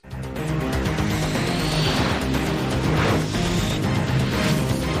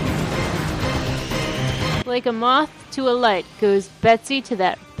Like a moth to a light goes Betsy to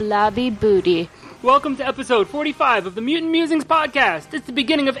that blobby booty. Welcome to episode 45 of the Mutant Musings podcast. It's the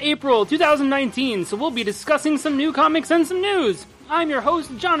beginning of April 2019, so we'll be discussing some new comics and some news. I'm your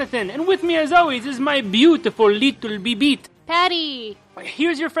host, Jonathan, and with me as always is my beautiful little bibit, Patty!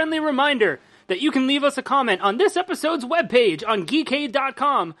 Here's your friendly reminder that you can leave us a comment on this episode's webpage on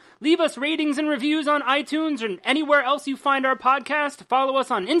geekade.com. Leave us ratings and reviews on iTunes or anywhere else you find our podcast. Follow us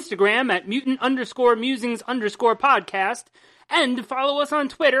on Instagram at mutant_musings_podcast. And follow us on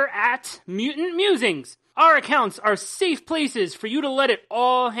Twitter at Mutant Musings. Our accounts are safe places for you to let it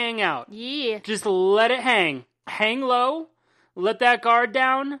all hang out. Yeah. Just let it hang. Hang low. Let that guard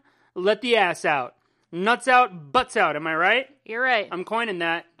down. Let the ass out. Nuts out, butts out, am I right? You're right. I'm coining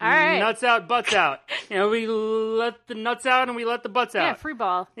that. All right. Nuts out, butts out. We let the nuts out and we let the butts out. Yeah, free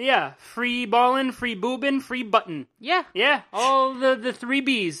ball. Yeah, free ballin', free boobin', free button. Yeah. Yeah, all the three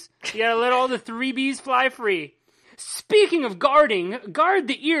B's. You gotta let all the three B's fly free. Speaking of guarding, guard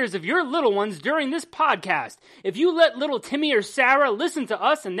the ears of your little ones during this podcast. If you let little Timmy or Sarah listen to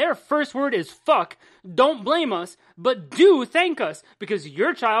us and their first word is fuck, don't blame us, but do thank us, because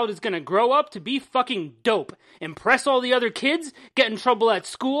your child is gonna grow up to be fucking dope. Impress all the other kids, get in trouble at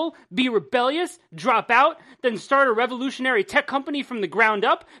school, be rebellious, drop out, then start a revolutionary tech company from the ground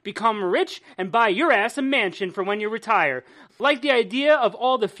up, become rich, and buy your ass a mansion for when you retire. Like the idea of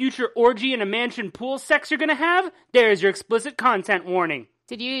all the future orgy and a mansion pool sex you're gonna have? There's your explicit content warning.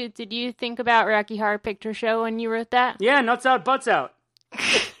 Did you think about Rocky Horror Picture Show when you wrote that? Yeah, nuts out, butts out.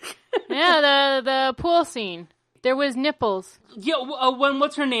 Yeah, the pool scene. There was nipples. Yeah, when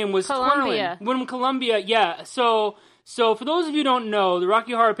what's her name was Columbia. twirling. When Columbia, yeah. So for those of you who don't know, the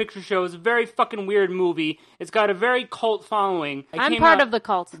Rocky Horror Picture Show is a very fucking weird movie. It's got a very cult following. I'm part of the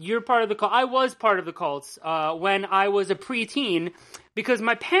cult. You're part of the cult. I was part of the cults when I was a preteen, because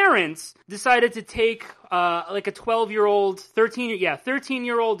my parents decided to take like a 12-year-old,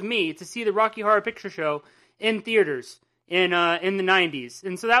 13-year-old me to see the Rocky Horror Picture Show in theaters in the 90s.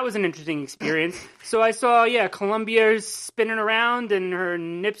 And so that was an interesting experience. So I saw, Columbia spinning around and her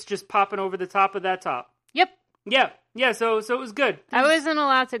nips just popping over the top of that top. Yep. Yeah, so it was good. I wasn't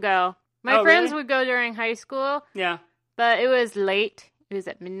allowed to go. My friends really? would go during high school. Yeah. But it was late. It was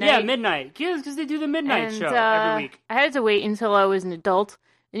at midnight. Yeah, midnight. Yeah, because they do the midnight show every week. I had to wait until I was an adult.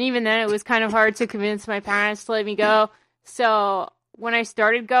 And even then, it was kind of hard to convince my parents to let me go. So when I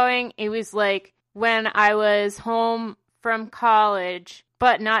started going, it was like when I was home from college,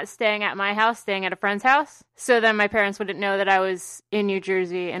 but not staying at my house, staying at a friend's house. So then my parents wouldn't know that I was in New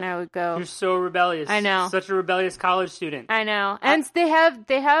Jersey, and I would go. You're so rebellious. I know. Such a rebellious college student. I know. And they have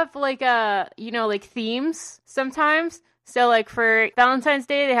like like themes sometimes. So like for Valentine's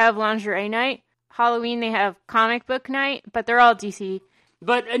Day, they have lingerie night. Halloween, they have comic book night, but they're all DC.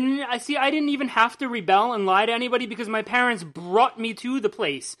 But I didn't even have to rebel and lie to anybody because my parents brought me to the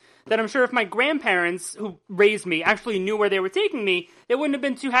place. That I'm sure if my grandparents, who raised me, actually knew where they were taking me, they wouldn't have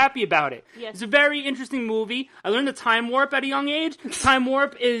been too happy about it. Yes. It's a very interesting movie. I learned the Time Warp at a young age. Time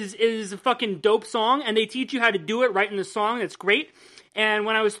Warp is a fucking dope song, and they teach you how to do it right in the song. It's great. And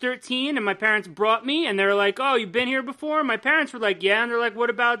when I was 13 and my parents brought me, and they were like, oh, you've been here before? My parents were like, yeah. And they're like,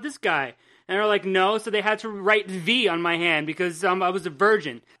 what about this guy? And they're like, no. So they had to write V on my hand because I was a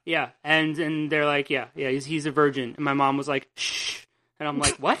virgin. Yeah. And they're like, yeah, he's a virgin. And my mom was like, shh. And I'm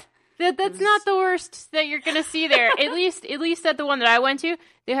like, what? That's not the worst that you're gonna see there. At least at the one that I went to,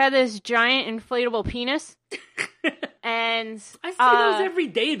 they had this giant inflatable penis. And I see those every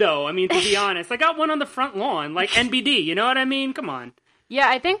day, though. I mean, to be honest, I got one on the front lawn, like NBD. You know what I mean? Come on. Yeah,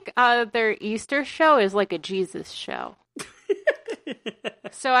 I think their Easter show is like a Jesus show.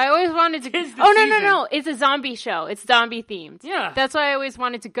 So I always wanted to. No! It's a zombie show. It's zombie themed. Yeah, that's why I always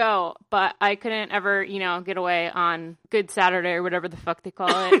wanted to go, but I couldn't ever, get away on Good Saturday or whatever the fuck they call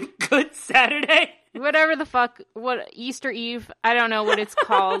it. Good Saturday. Whatever the fuck, Easter Eve? I don't know what it's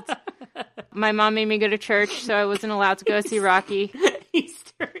called. My mom made me go to church, so I wasn't allowed to go see Rocky.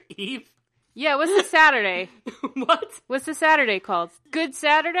 Easter Eve. Yeah, what's the Saturday? What? What's the Saturday called? Good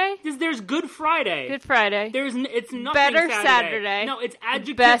Saturday? There's Good Friday. Good Friday. It's nothing Better Saturday. No, it's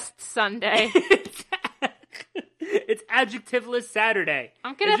adjective. Best Sunday. It's adjectiveless Saturday.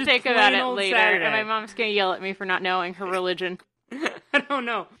 I'm going to think about it later, Saturday. and my mom's going to yell at me for not knowing her religion. I don't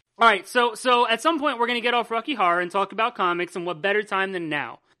know. All right, so at some point we're going to get off Rocky Horror and talk about comics, and what better time than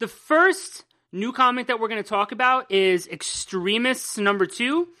now. The first new comic that we're going to talk about is Extremists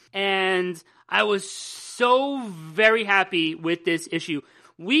 #2, and I was so very happy with this issue.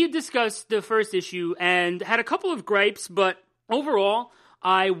 We discussed the first issue and had a couple of gripes, but overall,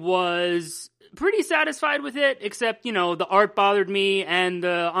 I was pretty satisfied with it, except, the art bothered me and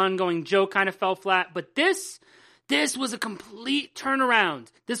the ongoing joke kind of fell flat. But this was a complete turnaround.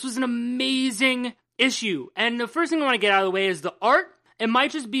 This was an amazing issue. And the first thing I want to get out of the way is the art. It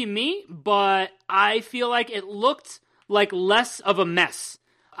might just be me, but I feel like it looked like less of a mess.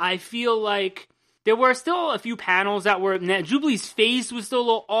 I feel like there were still a few panels that were... Jubilee's face was still a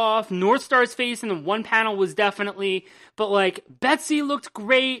little off. Northstar's face in the one panel was definitely... But, like, Betsy looked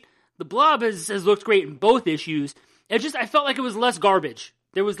great. The Blob has looked great in both issues. I felt like it was less garbage.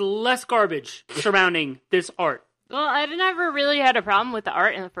 There was less garbage surrounding this art. Well, I never really had a problem with the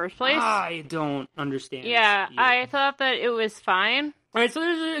art in the first place. I don't understand. Yeah, I thought that it was fine. All right, so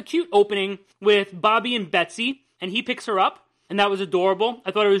there's a cute opening with Bobby and Betsy, and he picks her up, and that was adorable.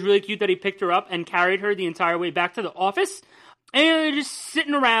 I thought it was really cute that he picked her up and carried her the entire way back to the office. And they're just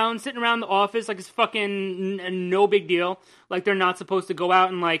sitting around the office like it's fucking no big deal. Like they're not supposed to go out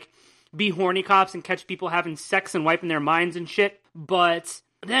and, like, be horny cops and catch people having sex and wiping their minds and shit. But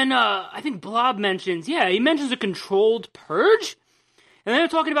then I think Blob mentions a controlled purge. And then they're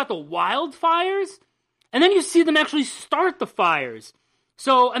talking about the wildfires. And then you see them actually start the fires.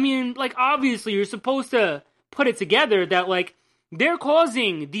 So, I mean, like, obviously you're supposed to put it together that, like, they're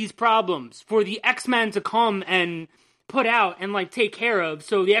causing these problems for the X-Men to come and put out and, like, take care of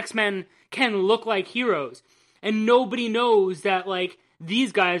so the X-Men can look like heroes. And nobody knows that, like,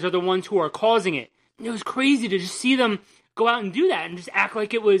 these guys are the ones who are causing it. It was crazy to just see them go out and do that and just act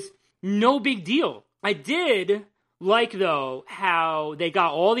like it was no big deal. I did like, though, how they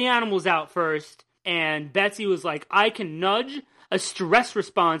got all the animals out first, and Betsy was like, I can nudge a stress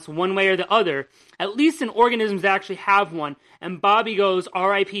response one way or the other, at least in organisms that actually have one. And Bobby goes,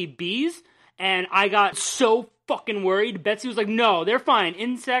 R.I.P. bees, and I got so fucking worried. Betsy was like, no, they're fine.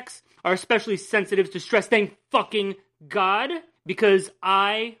 Insects are especially sensitive to stress. Thank fucking God, because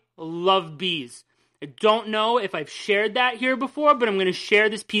I love bees. I don't know if I've shared that here before, but I'm going to share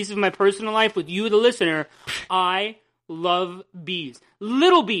this piece of my personal life with you, the listener. I love bees.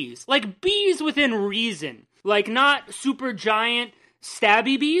 Little bees. Like bees within reason. Like not super giant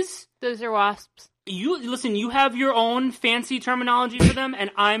stabby bees. Those are wasps. You have your own fancy terminology for them,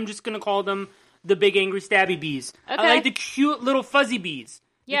 and I'm just going to call them the big angry stabby bees. Okay. I like the cute little fuzzy bees.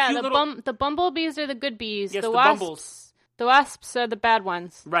 Yeah, the bumblebees are the good bees. Yes, The wasps are the bad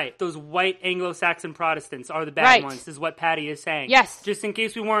ones. Right. Those white Anglo-Saxon Protestants are the bad ones, is what Patty is saying. Yes. Just in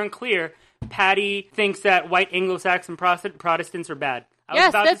case we weren't clear, Patty thinks that white Anglo-Saxon Protestants are bad.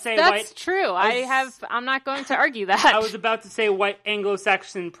 That's true. I'm not going to argue that. I was about to say white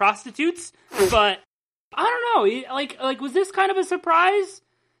Anglo-Saxon prostitutes, but I don't know. Like, was this kind of a surprise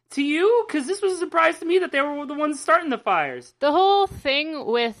to you? Because this was a surprise to me that they were the ones starting the fires. The whole thing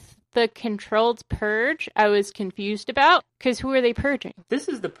with the controlled purge, I was confused about, because who are they purging? This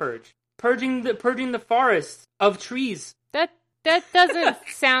is the purge. Purging the forest of trees. That doesn't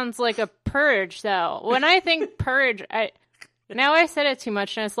sound like a purge, though. When I think purge, now I said it too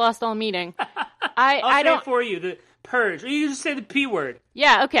much and it's lost all meaning. I'll say it for you, the purge. Or you just say the P word.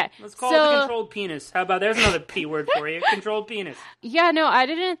 Yeah, okay. Let's call it the controlled penis. How about there's another P word for you. Controlled penis. Yeah, no, I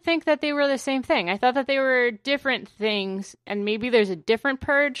didn't think that they were the same thing. I thought that they were different things, and maybe there's a different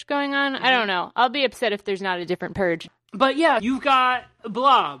purge going on. I don't know. I'll be upset if there's not a different purge. But yeah, you've got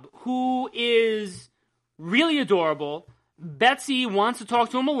Blob, who is really adorable. Betsy wants to talk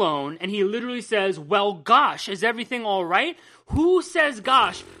to him alone, and he literally says, well, gosh, is everything all right? Who says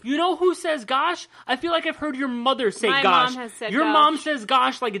gosh? You know who says gosh? I feel like I've heard your mother say gosh. My mom has said your gosh. Mom says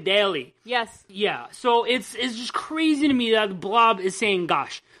gosh like daily. Yes. Yeah, so it's just crazy to me that Blob is saying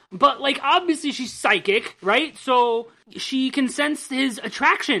gosh. But, like, obviously she's psychic, right? So she can sense his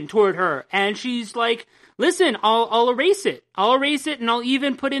attraction toward her, and she's like, listen, I'll erase it. I'll erase it, and I'll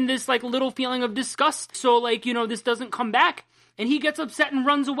even put in this, like, little feeling of disgust so, like, this doesn't come back. And he gets upset and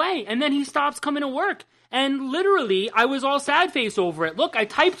runs away, and then he stops coming to work. And literally, I was all sad face over it. Look, I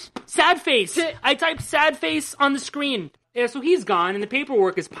typed sad face. I typed sad face on the screen. Yeah, so he's gone, and the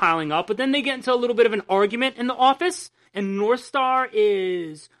paperwork is piling up, but then they get into a little bit of an argument in the office, and Northstar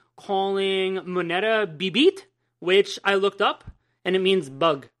is calling Moneta Bibit, which I looked up, and it means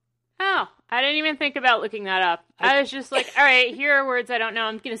bug. Oh, I didn't even think about looking that up. I was just like, all right, here are words I don't know.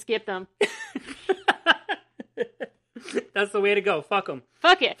 I'm going to skip them. That's the way to go. Fuck them.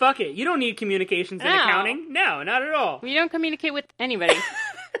 Fuck it. Fuck it. You don't need communications in accounting. No, not at all. We don't communicate with anybody.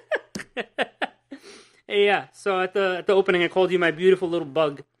 Yeah, so at the opening, I called you my beautiful little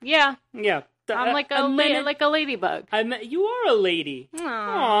bug. Yeah. Yeah. I'm like a ladybug. You are a lady. Aww.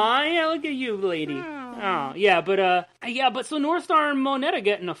 Aw, yeah, look at you, lady. Oh, yeah, but so Northstar and Moneta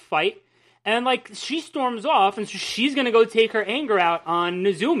get in a fight, and, like, she storms off, and so she's gonna go take her anger out on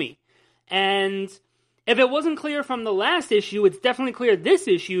Nezumi. And if it wasn't clear from the last issue, it's definitely clear this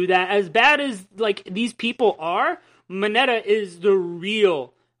issue that as bad as, like, these people are, Mineta is the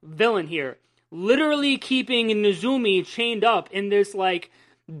real villain here. Literally keeping Nezumi chained up in this, like,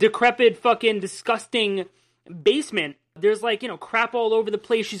 decrepit, fucking disgusting basement. There's, like, crap all over the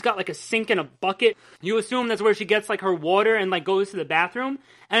place. She's got, like, a sink and a bucket. You assume that's where she gets, like, her water and, like, goes to the bathroom.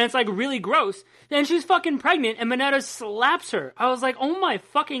 And it's, like, really gross. Then she's fucking pregnant and Mineta slaps her. I was like, oh my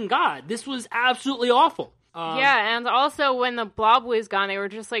fucking god. This was absolutely awful. Yeah, and also when the blob was gone, they were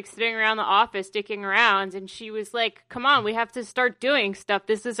just, like, sitting around the office, dicking around, and she was like, come on, we have to start doing stuff.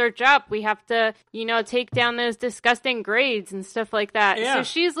 This is our job. We have to, take down those disgusting grades and stuff like that. Yeah. So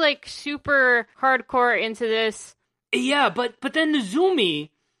she's, like, super hardcore into this. Yeah, but then Nezumi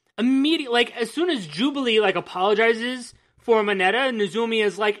immediately, like, as soon as Jubilee, like, apologizes for Mineta, Nezumi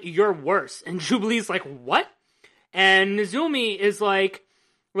is like, you're worse. And Jubilee's like, what? And Nezumi is like,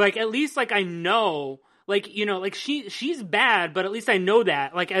 at least, like, I know... Like, like, she's bad, but at least I know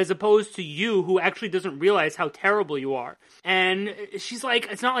that, like, as opposed to you, who actually doesn't realize how terrible you are. And she's like,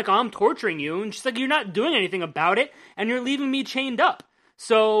 it's not like I'm torturing you. And she's like, you're not doing anything about it, and you're leaving me chained up.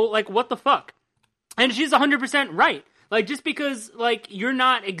 So, like, what the fuck? And she's 100% right. Like, just because, like, you're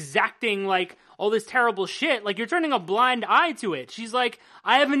not exacting, like, all this terrible shit, like, you're turning a blind eye to it. She's like,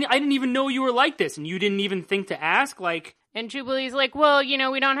 I didn't even know you were like this, and you didn't even think to ask, like... And Jubilee's like, well,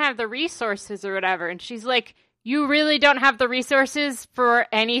 we don't have the resources or whatever. And she's like, you really don't have the resources for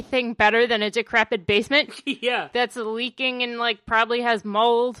anything better than a decrepit basement? Yeah. That's leaking and, like, probably has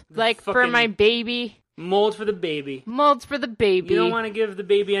mold, like, for my baby. Mold for the baby. Molds for the baby. You don't want to give the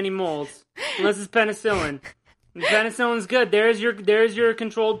baby any molds, unless it's penicillin. And penicillin's good. There's your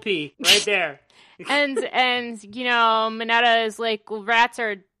controlled pee, right there. and, Mineta is like, well, rats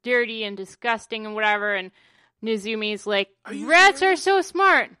are dirty and disgusting and whatever, and... Nezumi's like, rats are so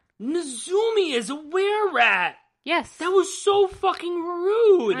smart. Nezumi is a were-rat. Yes. That was so fucking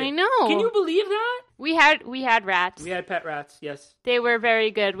rude. I know. Can you believe that? We had rats. We had pet rats, yes. They were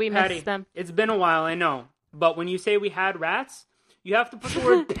very good. We Patty, missed them. It's been a while, I know. But when you say we had rats, you have to put the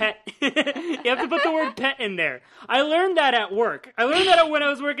word pet. You have to put the word pet in there. I learned that at work. I learned that when I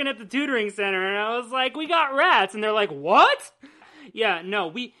was working at the tutoring center, and I was like, we got rats. And they're like, what? Yeah, no,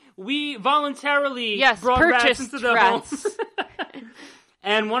 we voluntarily brought rats into the home.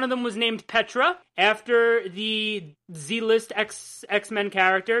 And one of them was named Petra, after the Z-list X-Men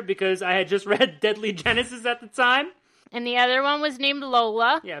character, because I had just read Deadly Genesis at the time. And the other one was named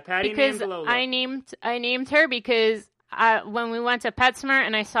Lola. Yeah, Patty named Lola. I named her because when we went to PetSmart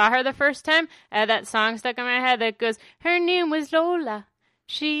and I saw her the first time, I had that song stuck in my head that goes, her name was Lola.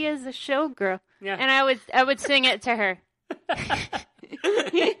 She is a showgirl. Yeah. And I would sing it to her.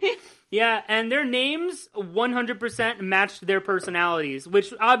 Yeah, and their names 100% matched their personalities,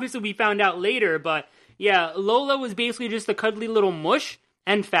 which obviously we found out later, but yeah, Lola was basically just a cuddly little mush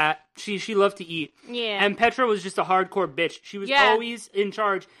and fat. She loved to eat. Yeah. And Petra was just a hardcore bitch. She was always in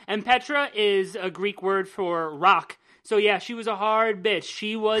charge. And Petra is a Greek word for rock. So yeah, she was a hard bitch.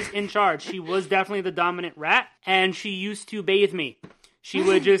 She was in charge. She was definitely the dominant rat, and she used to bathe me. She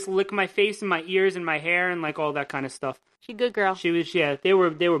would just lick my face and my ears and my hair and like all that kind of stuff. She good girl. She was, yeah, they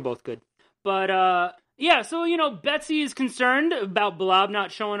were both good. But, yeah, so, Betsy is concerned about Blob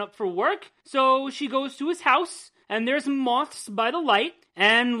not showing up for work. So she goes to his house, and there's moths by the light.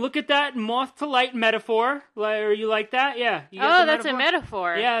 And look at that moth to light metaphor. Are you like that? Yeah. That's a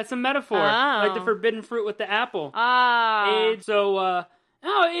metaphor. Yeah, it's a metaphor. Oh. Like the forbidden fruit with the apple. Ah. So,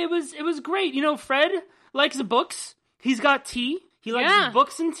 it was great. Fred likes books. He's got tea. He likes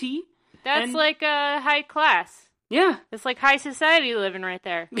books and tea. That's like a high class. Yeah. It's like high society living right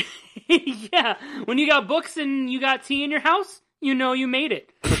there. Yeah. When you got books and you got tea in your house, you made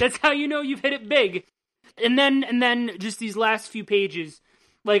it. That's how you know you've hit it big. And then just these last few pages,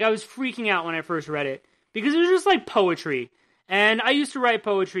 like I was freaking out when I first read it because it was just like poetry. And I used to write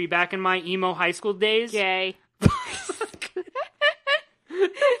poetry back in my emo high school days. Yay.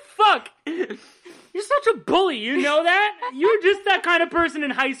 Fuck. You're such a bully, you know that? You were just that kind of person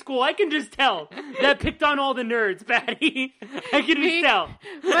in high school. I can just tell. That picked on all the nerds, Patty. I can just tell.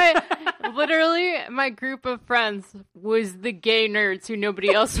 Literally, my group of friends was the gay nerds who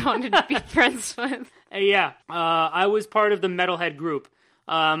nobody else wanted to be friends with. Yeah. I was part of the metalhead group.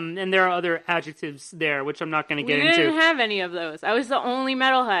 And there are other adjectives there, which I'm not going to get into. We didn't have any of those. I was the only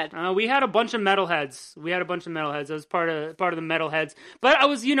metalhead. We had a bunch of metalheads. I was part of the metalheads. But I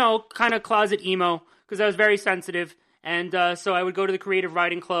was, kind of closet emo because I was very sensitive. And so I would go to the creative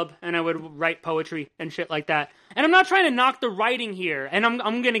writing club and I would write poetry and shit like that. And I'm not trying to knock the writing here. And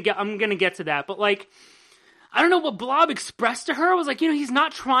I'm going to get to that. But like, I don't know what Blob expressed to her. It was like, he's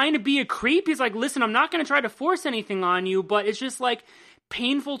not trying to be a creep. He's like, listen, I'm not going to try to force anything on you, but it's just like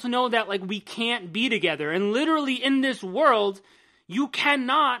painful to know that like we can't be together. And literally in this world, you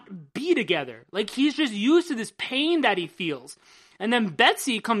cannot be together. Like he's just used to this pain that he feels. And then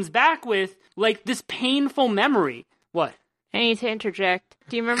Betsy comes back with like this painful memory. What? I need to interject.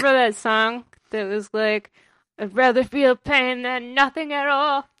 Do you remember that song that was like, I'd rather feel pain than nothing at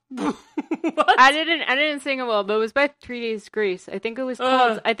all? What? I didn't sing it well, but it was by 3 Days Grace. I think it was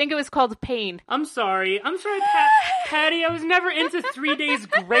called Pain. I'm sorry, Patty. I was never into 3 Days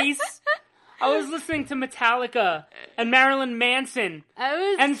Grace. I was listening to Metallica and Marilyn Manson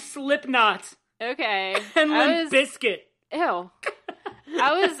and Slipknot. Okay. And Limp Bizkit. Ew.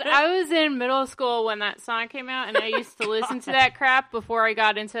 I was in middle school when that song came out, and I used to listen to that crap before I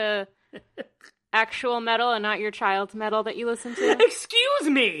got into actual metal and not your child's metal that you listen to. Excuse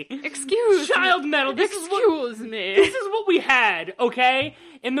me. Child metal. This is what we had, okay?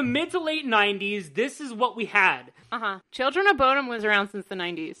 In the mid to late 90s, this is what we had. Children of Bodom was around since the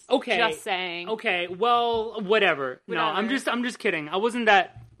 90s. Okay. Just saying. Okay, well, whatever. No, I'm just kidding. I wasn't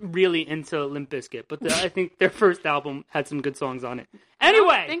that really into Limp Bizkit, but I think their first album had some good songs on it.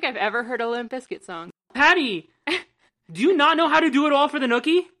 Anyway. I don't think I've ever heard a Limp Bizkit song. Patty, do you not know how to do it all for the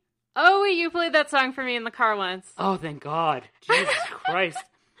Nookie? Oh, wait, you played that song for me in the car once. Oh, thank God. Jesus Christ.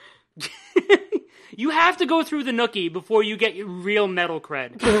 You have to go through the Nookie before you get real metal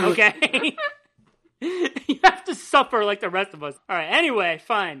cred, okay? You have to suffer like the rest of us. All right, anyway,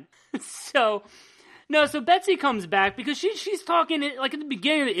 fine. So Betsy comes back because she's talking, like, at the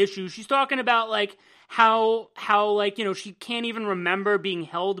beginning of the issue, she's talking about, like, how like, she can't even remember being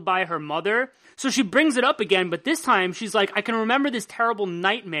held by her mother. So she brings it up again, but this time she's like, I can remember this terrible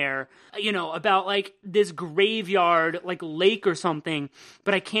nightmare, about, like, this graveyard, like, lake or something,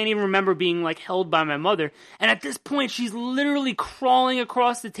 but I can't even remember being, like, held by my mother. And at this point, she's literally crawling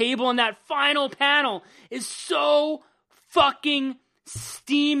across the table, and that final panel is so fucking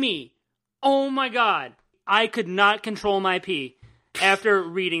steamy. Oh my God. I could not control my pee after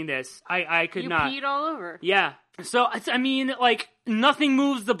reading this. I could not. You peed all over. Yeah. So, I mean, like, nothing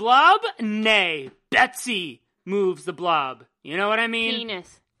moves the blob? Nay. Betsy moves the blob. You know what I mean?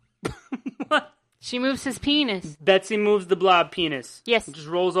 Penis. What? She moves his penis. Betsy moves the blob penis. Yes. It just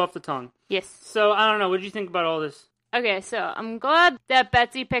rolls off the tongue. Yes. So, I don't know. What did you think about all this? Okay, so I'm glad that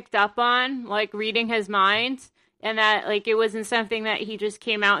Betsy picked up on, like, reading his mind. And that, like, it wasn't something that he just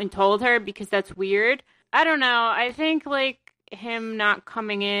came out and told her, because that's weird. I don't know. I think, like, him not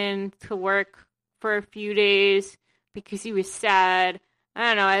coming in to work for a few days because he was sad. I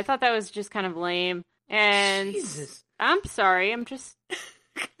don't know. I thought that was just kind of lame. And Jesus. I'm sorry. I'm just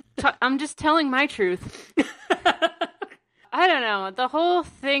telling my truth. I don't know. The whole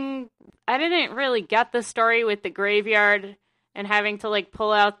thing, I didn't really get the story with the graveyard and having to, like,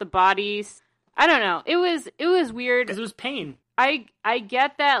 pull out the bodies. I don't know. It was weird. Because it was pain. I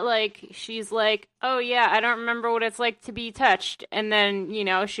get that, like, she's like, oh yeah, I don't remember what it's like to be touched. And then,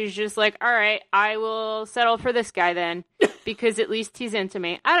 she's just like, all right, I will settle for this guy then. Because at least he's into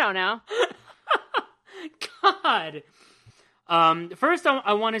me. I don't know. God. First,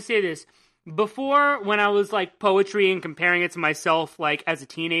 I want to say this. Before, when I was, like, poetry and comparing it to myself, like, as a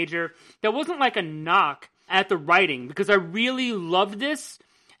teenager, there wasn't, like, a knock at the writing. Because I really loved this.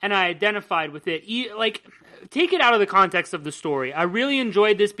 And I identified with it. Like, take it out of the context of the story. I really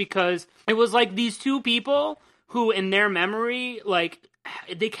enjoyed this because it was like these two people who, in their memory, like,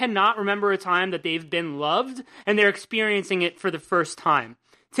 they cannot remember a time that they've been loved, and they're experiencing it for the first time.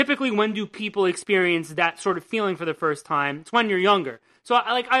 Typically, when do people experience that sort of feeling for the first time? It's when you're younger. So,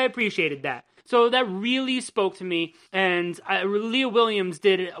 I appreciated that. So that really spoke to me, and Leah Williams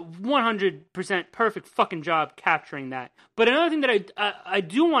did a 100% perfect fucking job capturing that. But another thing that I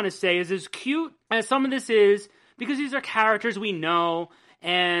do want to say is, as cute as some of this is, because these are characters we know,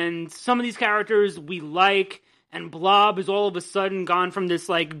 and some of these characters we like, and Blob is all of a sudden gone from this,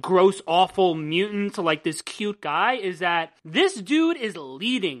 like, gross, awful mutant to, like, this cute guy, is that this dude is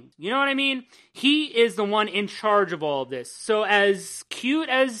leading. You know what I mean? He is the one in charge of all of this. So as cute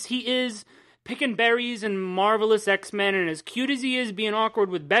as he is picking berries and Marvelous X-Men, and as cute as he is being awkward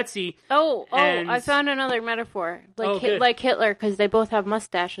with Betsy. I found another metaphor. Like Hitler, because they both have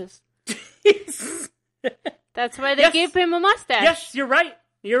mustaches. That's why they gave him a mustache. Yes, you're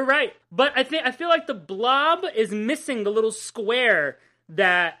right. But I feel like the Blob is missing the little square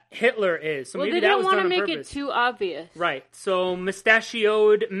that Hitler is. So maybe that was done on purpose. They didn't want to make it too obvious. Right. So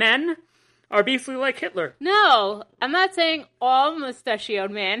mustachioed men are basically like Hitler. No, I'm not saying all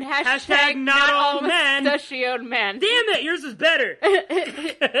mustachioed men. Hashtag not all men. Mustachioed men. Damn it, yours is better.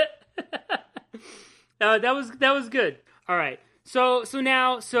 That was good. All right. So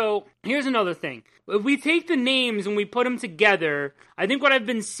here's another thing. If we take the names and we put them together, I think what I've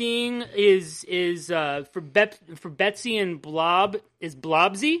been seeing is for Betsy and Blob is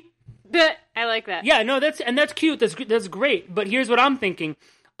Blobsy. I like that. Yeah, no, that's cute. That's great. But here's what I'm thinking.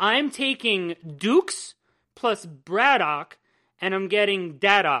 I'm taking Dukes plus Braddock, and I'm getting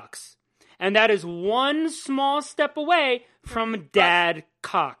Daddox. And that is one small step away from Dad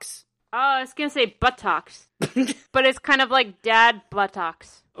Cox. Oh, I was going to say buttocks. But it's kind of like Dad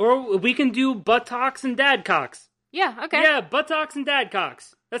buttocks. Or we can do Buttocks and Dad Cox. Yeah, okay. Yeah, Buttocks and Dad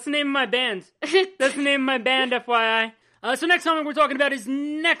Cox. That's the name of my band. That's the name of my band, FYI. So next song we're talking about is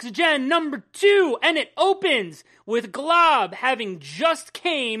Next Gen number 2, and it opens with Glob having just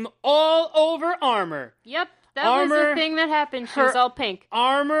came all over Armor. Yep, that was the thing that happened. She was all pink.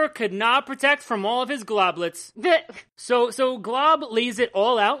 Armor could not protect from all of his globlets. So Glob lays it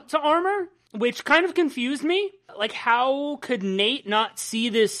all out to Armor, which kind of confused me. Like, how could Nate not see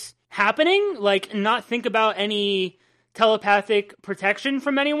this happening? Like, not think about any telepathic protection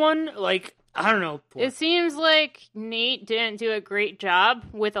from anyone? Like, I don't know. It seems like Nate didn't do a great job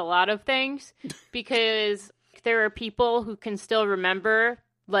with a lot of things because there are people who can still remember,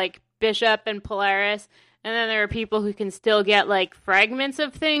 like Bishop and Polaris, and then there are people who can still get, like, fragments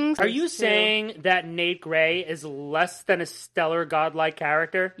of things. Are you saying that Nate Gray is less than a stellar godlike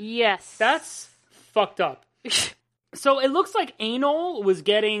character? Yes. That's fucked up. So it looks like Anol was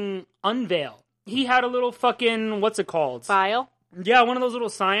getting unveiled. He had a little fucking, what's it called? Vial? Yeah, one of those little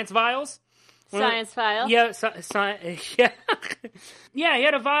science vials. Science vial? Yeah, yeah. Yeah, he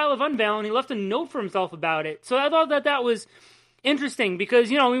had a vial of unveil, and he left a note for himself about it. So I thought that was interesting, because,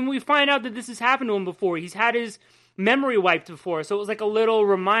 you know, when we find out that this has happened to him before, he's had his memory wiped before, so it was like a little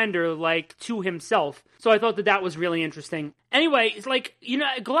reminder, like, to himself. So I thought that was really interesting. Anyway, it's like, you know,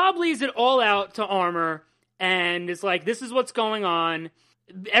 Glob lays it all out to Armor, and it's like, this is what's going on.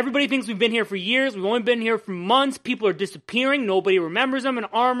 Everybody thinks we've been here for years. We've only been here for months. People are disappearing. Nobody remembers them. And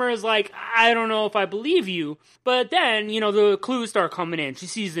Armor is like, I don't know if I believe you. But then, you know, the clues start coming in. She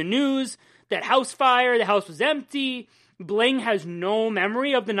sees the news, that house fire, the house was empty. Bling has no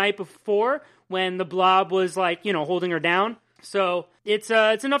memory of the night before when the Blob was, like, you know, holding her down. So it's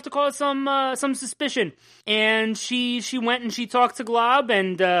enough to cause some suspicion. And she went and she talked to Glob,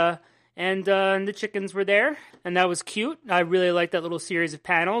 and the chickens were there, and that was cute. I really liked that little series of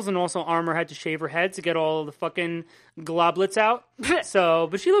panels, and also Armor had to shave her head to get all the fucking globlets out.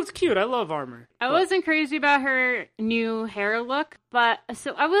 But she looked cute. I love Armor. I wasn't crazy about her new hair look, but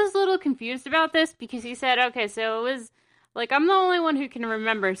so I was a little confused about this because he said, okay, so it was like, I'm the only one who can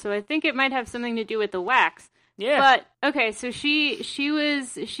remember, so I think it might have something to do with the wax. Yeah. But okay, so she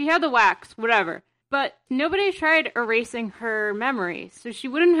had the wax, whatever. But nobody tried erasing her memory, so she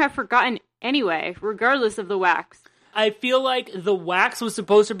wouldn't have forgotten anyway, regardless of the wax. I feel like the wax was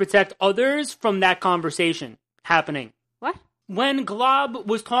supposed to protect others from that conversation happening. What? When Glob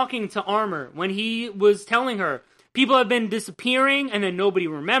was talking to Armor, when he was telling her, people have been disappearing, and then nobody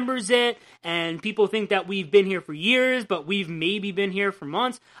remembers it, and people think that we've been here for years, but we've maybe been here for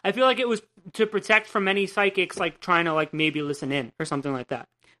months. I feel like it was to protect from any psychics, like, trying to, like, maybe listen in, or something like that.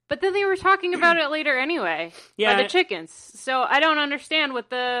 But then they were talking about it later anyway. Yeah. By the chickens. So I don't understand what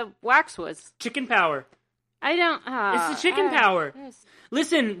the wax was. Chicken power. I don't... it's the chicken power. Yes.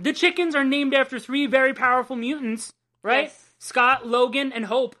 Listen, the chickens are named after 3 very powerful mutants, right? Yes. Scott, Logan, and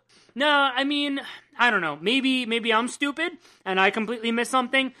Hope. No, I mean, I don't know. Maybe I'm stupid and I completely missed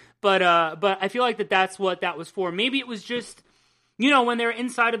something, but I feel like that's what that was for. Maybe it was just, you know, when they're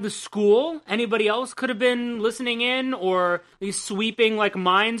inside of the school, anybody else could have been listening in or sweeping, like,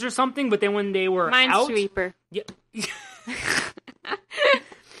 mines or something, but then when they were out... Minesweeper. Yeah.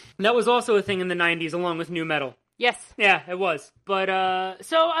 That was also a thing in the 90s, along with nu metal. Yes. Yeah, it was. But,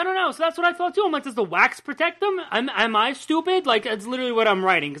 so, I don't know. So that's what I thought, too. I'm like, does the wax protect them? Am I stupid? Like, that's literally what I'm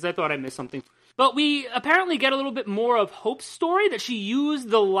writing, because I thought I missed something. But we apparently get a little bit more of Hope's story, that she used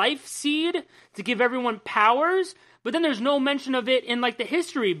the life seed to give everyone powers, but then there's no mention of it in, like, the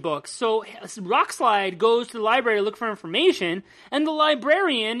history books. So Rockslide goes to the library to look for information, and the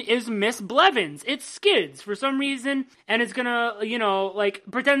librarian is Miss Blevins. It's Skids for some reason, and it's gonna, you know, like,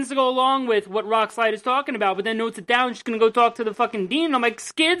 pretends to go along with what Rockslide is talking about, but then notes it down. She's gonna go talk to the fucking dean. And I'm like,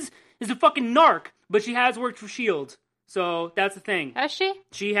 Skids is a fucking narc, but she has worked for S.H.I.E.L.D., so that's the thing. Has she?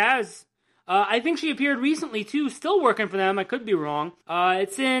 She has. I think she appeared recently, too, still working for them. I could be wrong.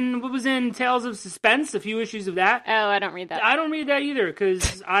 It was in Tales of Suspense, a few issues of that. Oh, I don't read that. I don't read that either,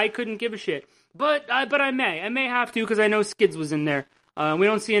 because I couldn't give a shit. But I may. I may have to, because I know Skids was in there. We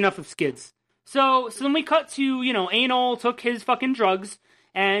don't see enough of Skids. So then we cut to, you know, Anol took his fucking drugs,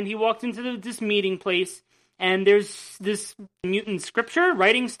 and he walked into this meeting place, and there's this mutant scripture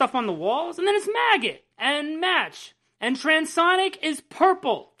writing stuff on the walls, and then it's Maggot and Match. And Transonic is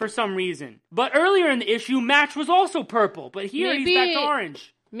purple for some reason. But earlier in the issue, Match was also purple, but here he's back to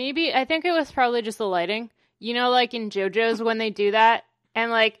orange. Maybe, I think it was probably just the lighting. You know, like in JoJo's when they do that, and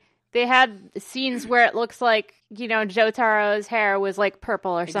like they had scenes where it looks like, you know, Jotaro's hair was like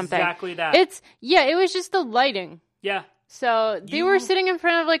purple or something. Exactly that. It was just the lighting. Yeah. So they were sitting in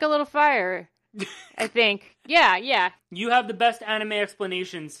front of like a little fire, I think. Yeah. You have the best anime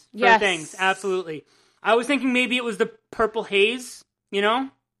explanations for things. Absolutely. I was thinking maybe it was the purple haze, you know?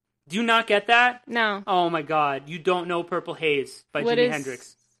 Do you not get that? No. Oh my god, you don't know Purple Haze by Jimi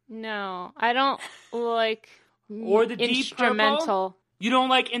Hendrix. No, I don't like or the instrumental. Deep Purple? You don't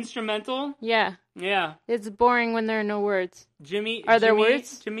like instrumental? Yeah. Yeah. It's boring when there are no words. Are there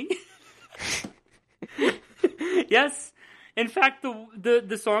words? Jimmy? Yes. In fact,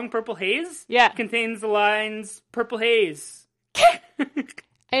 the song Purple Haze contains the lines Purple Haze.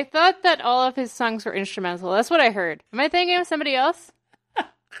 I thought that all of his songs were instrumental. That's what I heard. Am I thinking of somebody else?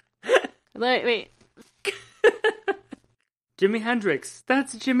 Wait. Jimi Hendrix.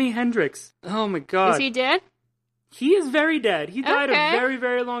 That's Jimi Hendrix. Oh my god. Is he dead? He is very dead. He died a very,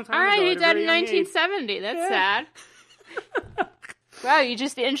 very long time ago. Alright, he died in 1970. That's sad. Wow, you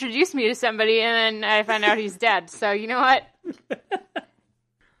just introduced me to somebody and then I found out he's dead. So, you know what?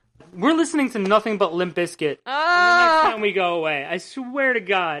 We're listening to nothing but Limp Bizkit the next time we go away. I swear to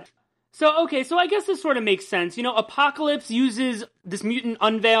God. So I guess this sort of makes sense. You know, Apocalypse uses this mutant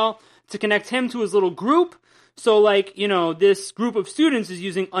Unveil to connect him to his little group. So, like, you know, this group of students is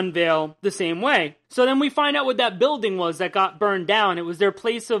using Unveil the same way. So then we find out what that building was that got burned down. It was their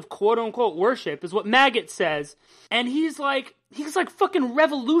place of quote-unquote worship, is what Maggot says. And he's like fucking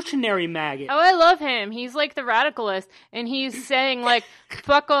revolutionary Maggot. Oh, I love him. He's like the radicalist. And he's saying, like,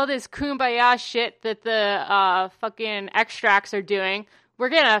 fuck all this kumbaya shit that the fucking extracts are doing. We're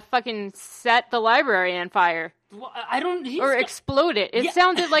gonna fucking set the library on fire. Well, explode it. It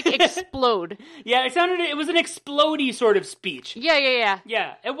sounded like explode. Yeah, it was an explodey sort of speech. Yeah.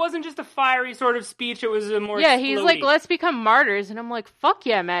 Yeah, it wasn't just a fiery sort of speech, it was a more Yeah, explodey. He's like, let's become martyrs. And I'm like, fuck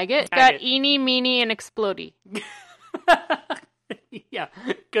yeah, Maggot. Got eeny, meeny, and explodey. Yeah,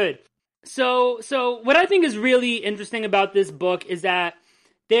 good. So what I think is really interesting about this book is that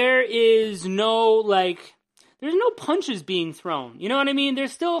there's no punches being thrown. You know what I mean?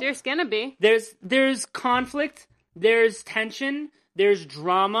 There's gonna be. There's conflict, there's tension, there's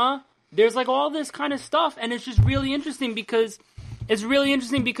drama, there's like all this kind of stuff, and it's just really interesting because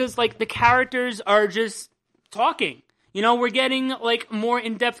like the characters are just talking. You know, we're getting like more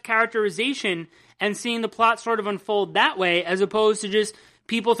in-depth characterization and seeing the plot sort of unfold that way, as opposed to just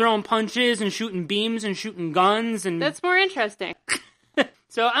people throwing punches and shooting beams and shooting guns. And that's more interesting.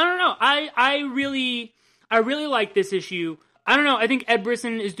 So I don't know. I really like this issue. I don't know. I think Ed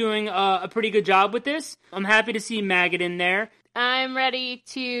Brisson is doing a pretty good job with this. I'm happy to see Maggot in there. I'm ready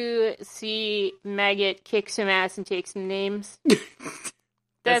to see Maggot kick some ass and take some names.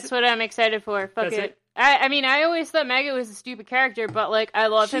 That's what I'm excited for. Fuck it. I mean, I always thought Maggot was a stupid character, but, like, I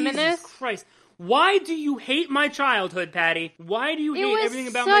love him in this. Jesus Christ. Why do you hate my childhood, Patty? Why do you hate everything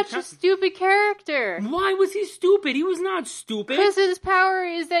about my childhood? He was such a stupid character. Why was he stupid? He was not stupid. Because his power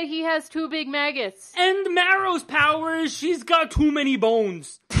is that he has two big maggots. And Marrow's power is she's got too many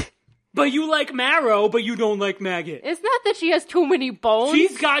bones. But you like Marrow, but you don't like Maggot. It's not that she has too many bones.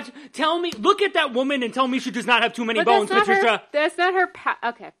 Look at that woman and tell me she does not have too many bones, Patricia. That's not her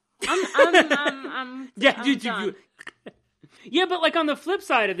okay. I'm yeah, you. Yeah, but like on the flip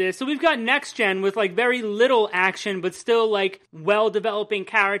side of this, so we've got Next Gen with like very little action, but still like well-developing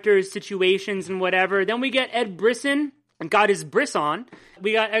characters, situations, and whatever. Then we get Ed Brisson and got his bris on.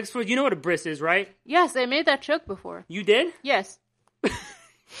 We got X-Force. You know what a bris is, right? Yes, I made that joke before. You did? Yes.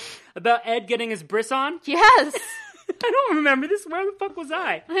 About Ed getting his bris on? Yes. I don't remember this. Where the fuck was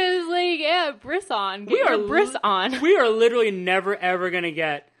I? I was like, yeah, bris on. Get your bris on. We are literally never ever gonna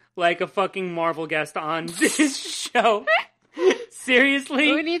get like a fucking Marvel guest on this show.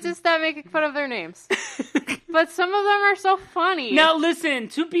 Seriously? We need to stop making fun of their names. But some of them are so funny. Now listen,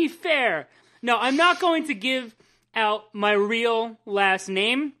 to be fair, no, I'm not going to give out my real last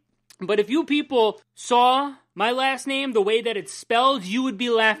name, but if you people saw my last name the way that it's spelled, you would be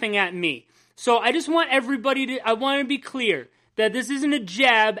laughing at me. So I just want I want to be clear that this isn't a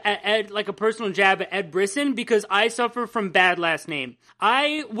jab at Ed, like a personal jab at Ed Brisson, because I suffer from bad last name.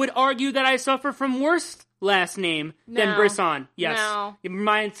 I would argue that I suffer from worse last name than Brisson. Yes. No.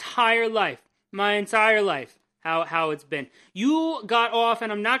 My entire life. How it's been. You got off,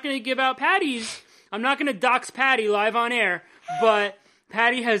 and I'm not going to give out Patty's. I'm not going to dox Patty live on air, but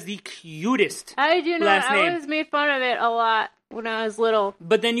Patty has the cutest I do not. last I name. always made fun of it a lot when I was little.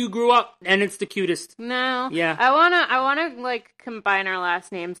 But then you grew up, and it's the cutest. No. Yeah. I wanna like combine our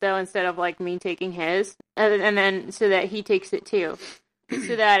last names though, instead of like me taking his, and then so that he takes it too,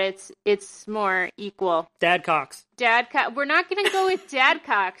 so that it's more equal. Dad Cox. We're not gonna go with Dad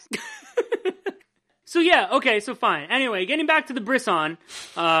Cox. So yeah, okay, so fine. Anyway, getting back to the Brisson,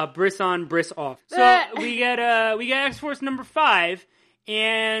 Briss off. So we get X-Force number 5,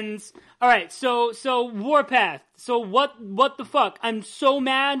 and alright, so Warpath. So what the fuck? I'm so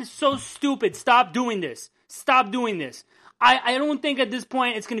mad, so stupid. Stop doing this. Stop doing this. I don't think at this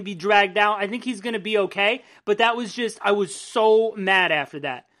point it's gonna be dragged out. I think he's gonna be okay, but that was just, I was so mad after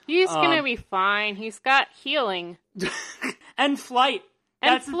that. He's gonna be fine. He's got healing. And flight.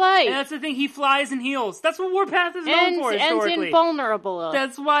 And flight. And that's the thing, he flies and heals. That's what Warpath is known for historically. And invulnerable.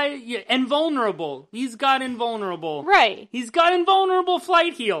 That's why, invulnerable. He's got invulnerable. Right. He's got invulnerable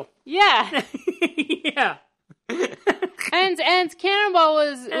flight heal. Yeah. Yeah. and Cannonball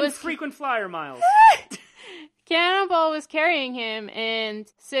was frequent flyer miles. Cannonball was carrying him,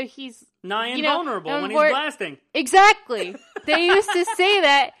 and so he's nigh invulnerable when he's blasting. Exactly. They used to say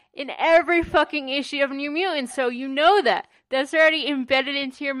that in every fucking issue of New Mutants, so you know that. That's already embedded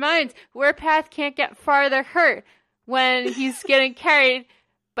into your minds. Warpath can't get farther hurt when he's getting carried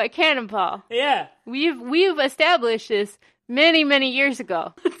by Cannonball. Yeah. We've established this many, many years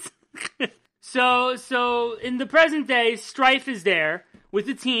ago. So in the present day, Strife is there with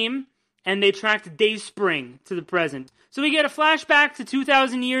the team, and they tracked Dayspring to the present. So we get a flashback to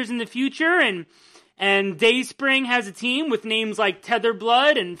 2,000 years in the future, and Dayspring has a team with names like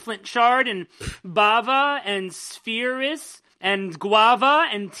Tetherblood and Flint Shard and Bava and Spheris and Guava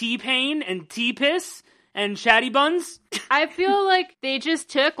and T-Pain and T-Piss and Chatty Buns. I feel like they just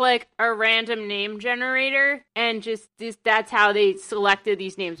took like a random name generator and that's how they selected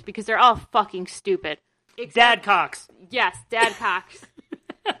these names, because they're all fucking stupid. Dad Cox. Yes, Dad Cox.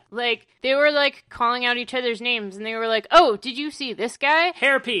 Like, they were like calling out each other's names, and they were like, "Oh, did you see this guy?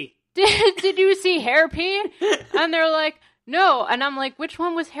 Hairpea. Did you see Hairpea?" And they're like, "No." And I'm like, "Which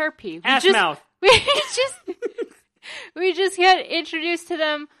one was Hairpea?" Assmouth. We just got introduced to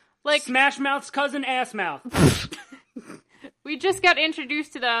them like Smash Mouth's cousin, Assmouth. We just got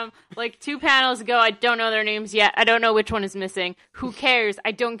introduced to them like 2 panels ago. I don't know their names yet. I don't know which one is missing. Who cares?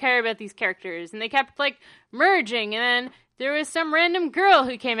 I don't care about these characters. And they kept like merging, and then there was some random girl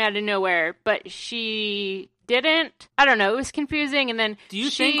who came out of nowhere, but she didn't. I don't know. It was confusing. And then do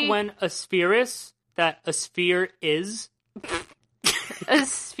you think when a spherus that a sphere is? A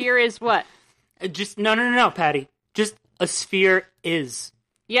sphere is what? Just no, Patty. Just a sphere is.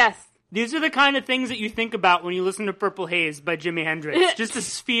 Yes. These are the kind of things that you think about when you listen to Purple Haze by Jimi Hendrix. Just a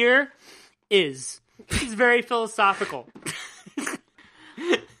sphere is. It's very philosophical.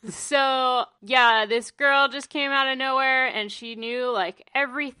 So, yeah, this girl just came out of nowhere, and she knew, like,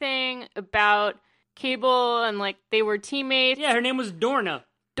 everything about Cable, and, like, they were teammates. Yeah, her name was Dorna.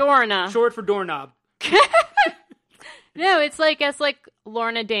 Dorna. Short for doorknob. No, it's like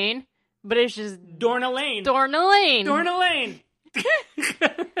Lorna Dane, but it's just... Dorna Lane. Dorna Lane. Dorna Lane.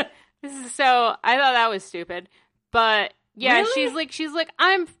 So, I thought that was stupid. But, yeah, really? she's like,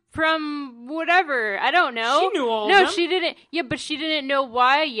 I'm from whatever. I don't know. She knew all of No, them. she didn't. Yeah, but she didn't know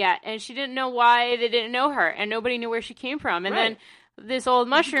why yet. And she didn't know why they didn't know her. And nobody knew where she came from. And Right. then this old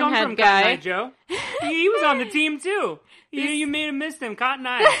mushroom head Cotton guy. Eye Joe. He was on the team, too. You made him miss him. Cotton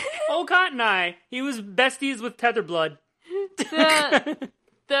Eye. Old Cotton Eye. He was besties with Tetherblood.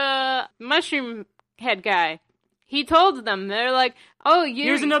 The mushroom head guy. He told them. They're like, oh,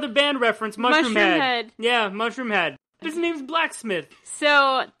 Here's another band reference. Mushroom Head. Yeah, Mushroom Head. His name's Blacksmith.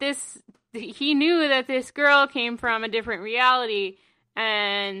 So he knew that this girl came from a different reality,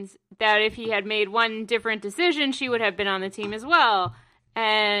 and that if he had made one different decision, she would have been on the team as well.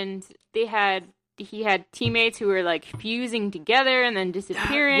 And he had teammates who were like fusing together and then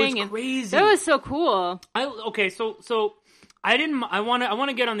disappearing. That was crazy. That was so cool. So I want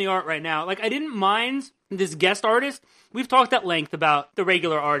to get on the art right now. Like, I didn't mind this guest artist. We've talked at length about the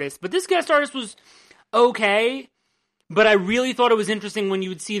regular artist, but this guest artist was okay. But I really thought it was interesting when you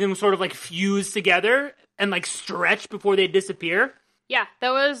would see them sort of like fuse together and like stretch before they disappear. Yeah, that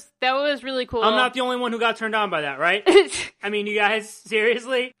was really cool. I'm not the only one who got turned on by that, right? I mean, you guys,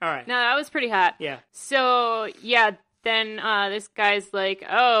 seriously? All right. No, that was pretty hot. Yeah. So, yeah, then this guy's like,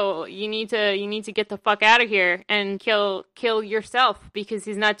 "Oh, you need to get the fuck out of here and kill yourself because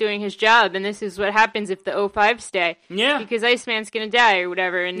he's not doing his job, and this is what happens if the O5 stay." Yeah. Because Iceman's going to die or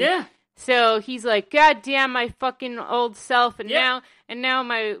whatever. And yeah. So he's like, "God damn my fucking old self," and Yeah. now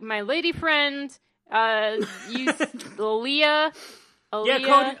my lady friend, Leah, Aaliyah.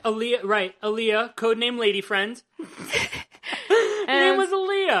 Yeah, Aaliyah, right. Aaliyah, codename Lady Friend. Her name was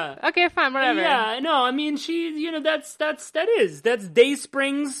Aaliyah. Okay, fine, whatever. Yeah, no, I mean, that's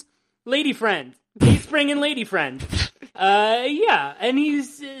Dayspring's Lady Friend. Dayspring and Lady Friend. Yeah, and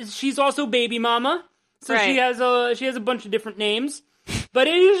she's also Baby Mama. So right. she has a bunch of different names. But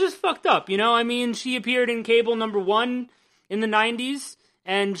it is just fucked up, you know? I mean, she appeared in Cable #1 in the 90s,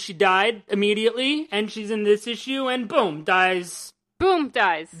 and she died immediately, and she's in this issue, and boom, dies. Boom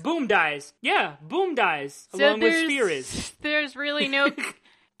dies. Boom dies. Yeah, Boom dies, So along with Spheres. There's really no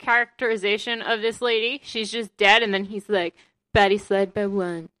characterization of this lady. She's just dead, and then he's like, Betty slide by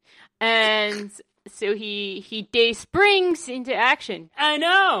one. And so he day springs into action. I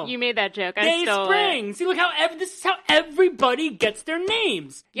know. You made that joke. Day spring. See, look how this is how everybody gets their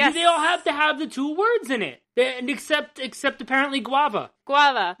names. Yes. They all have to have the 2 words in it. Except apparently guava.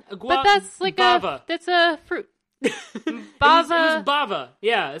 Guava. But that's like bava. That's a fruit. Bava. It was bava.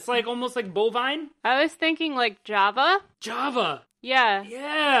 Yeah, it's like almost like bovine. I was thinking like Java. Java. Yeah.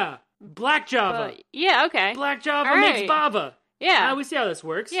 Yeah. Black Java. Yeah, okay. Black Java all makes right. bava. Yeah. We see how this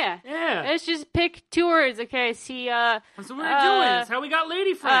works. Yeah. Yeah. Let's just pick 2 words, okay? See, That's what we're doing. That's how we got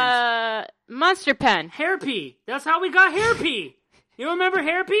Lady Friends. Monster Pen. Hairpea. That's how we got Hairpea. You don't remember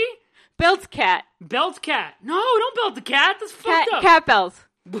Hairpea? Belt Cat. Belt Cat. No, don't belt the cat. That's fucked up. Cat bells.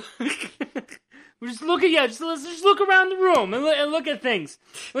 Let's just look around the room and look at things.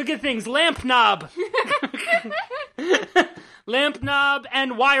 Look at things. Lamp knob. Lamp knob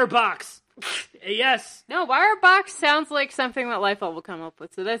and wire box. Yes. No, wire box sounds like something that Liefeld will come up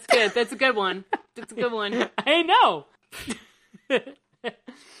with, so that's good. That's a good one. That's a good one. I know.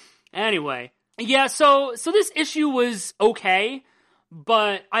 Anyway. Yeah, so this issue was okay.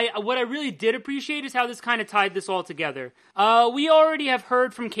 But what I really did appreciate is how this kind of tied this all together. We already have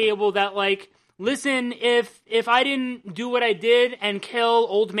heard from Cable that, like, listen, if I didn't do what I did and kill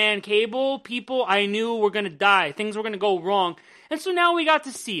Old Man Cable, people I knew were going to die. Things were going to go wrong. And so now we got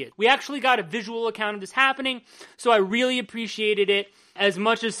to see it. We actually got a visual account of this happening, so I really appreciated it. As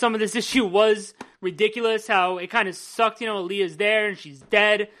much as some of this issue was ridiculous, how it kind of sucked, you know, Aaliyah's there and she's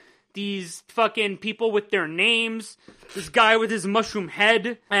dead. These fucking people with their names. This guy with his mushroom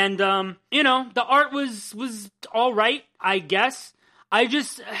head. And, you know, the art was alright, I guess.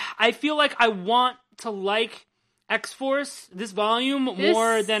 I feel like I want to like X-Force, this volume,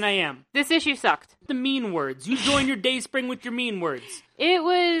 more than I am. This issue sucked. The mean words. You join your Dayspring with your mean words. It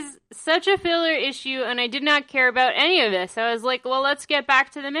was such a filler issue, and I did not care about any of this. I was like, well, let's get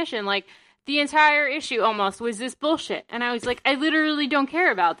back to the mission. Like, the entire issue almost was this bullshit. And I was like, I literally don't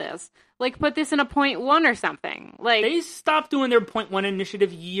care about this. Like, put this in a 0.1 or something. Like, they stopped doing their 0.1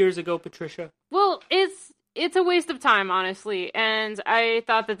 initiative years ago, Patricia. Well, it's a waste of time, honestly. And I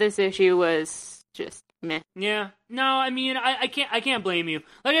thought that this issue was just meh. Yeah. No, I mean, I can't blame you.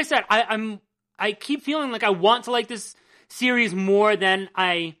 Like I said, I keep feeling like I want to like this series more than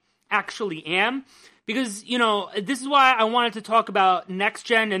I actually am. Because, you know, this is why I wanted to talk about Next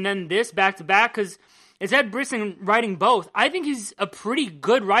Gen and then this back to back, because it's Ed Brisson writing both. I think he's a pretty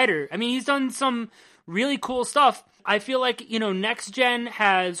good writer. I mean, he's done some really cool stuff. I feel like, you know, Next Gen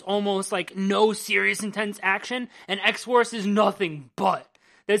has almost like no serious intense action, and X-Force is nothing but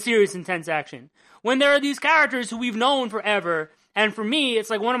that serious intense action. When there are these characters who we've known forever, and for me, it's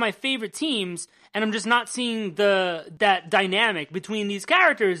like one of my favorite teams, and I'm just not seeing that dynamic between these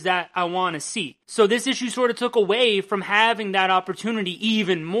characters that I want to see. So this issue sort of took away from having that opportunity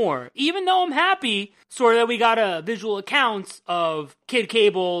even more. Even though I'm happy sort of that we got a visual account of Kid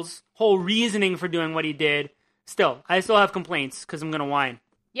Cable's whole reasoning for doing what he did, I still have complaints because I'm going to whine.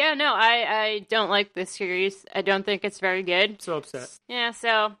 Yeah, no, I don't like this series. I don't think it's very good. So upset. Yeah,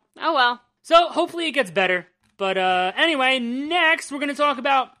 so, oh well. So hopefully it gets better. But anyway, next we're going to talk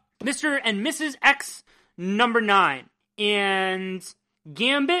about Mr. and Mrs. X #9. And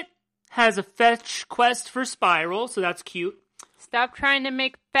Gambit has a fetch quest for Spiral, so that's cute. Stop trying to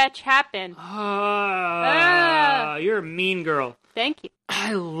make fetch happen. You're a mean girl. Thank you.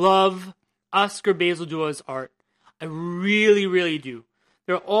 I love Oscar Basildua's art. I really, really do.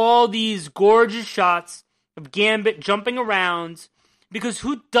 There are all these gorgeous shots of Gambit jumping around, because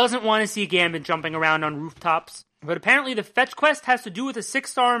who doesn't want to see Gambit jumping around on rooftops? But apparently the fetch quest has to do with a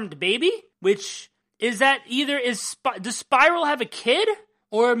 6-armed baby, which is that does Spiral have a kid?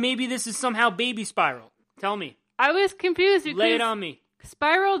 Or maybe this is somehow baby Spiral? Tell me. I was confused because lay it on me.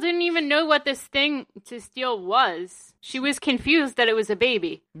 Spiral didn't even know what this thing to steal was. She was confused that it was a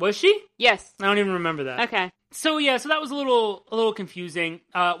baby. Was she? Yes. I don't even remember that. Okay. So yeah, so that was a little confusing.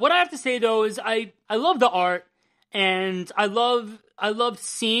 What I have to say though is I love the art, and I love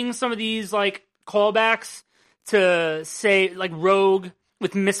seeing some of these like callbacks to say, like, Rogue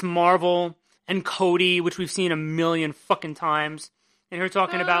with Miss Marvel and Cody, which we've seen a million fucking times, and her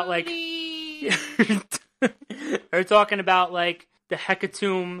talking about, like, her talking about, like, the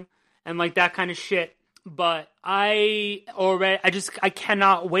Hecatomb and, like, that kind of shit. But I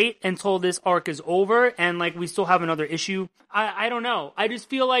cannot wait until this arc is over and, like, we still have another issue. I don't know. I just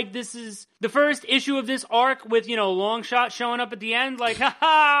feel like this is the first issue of this arc with, you know, Longshot showing up at the end, like,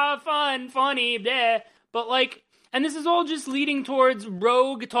 haha, fun, funny, bleh. But, like, and this is all just leading towards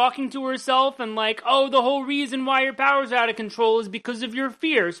Rogue talking to herself and, like, oh, the whole reason why your power's out of control is because of your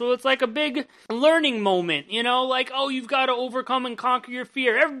fear. So it's like a big learning moment, you know? Like, oh, you've got to overcome and conquer your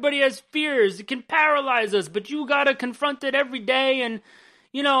fear. Everybody has fears. It can paralyze us, but you got to confront it every day. And,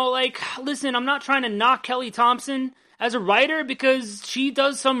 you know, like, listen, I'm not trying to knock Kelly Thompson as a writer because she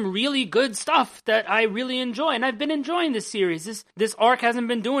does some really good stuff that I really enjoy, and I've been enjoying this series. This arc hasn't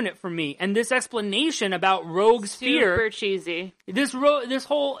been doing it for me, and this explanation about Rogue's fear, super cheesy. This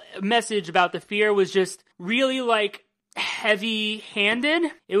whole message about the fear was just really, like, heavy-handed.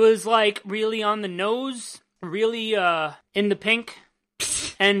 It was, like, really on the nose, really in the pink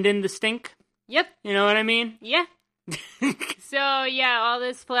and in the stink. Yep. You know what I mean? Yeah. So yeah, all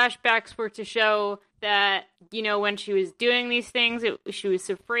these flashbacks were to show that, you know, when she was doing these things, she was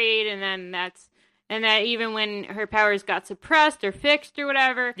afraid, and that even when her powers got suppressed or fixed or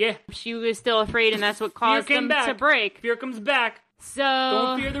whatever, yeah, she was still afraid, and that's what caused them to break. Fear comes back. So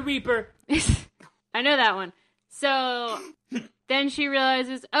don't fear the Reaper. I know that one. So then she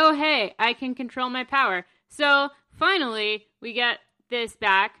realizes, oh hey, I can control my power. So finally, we get this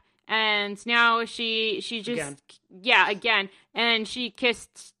back. And now she just, again. And she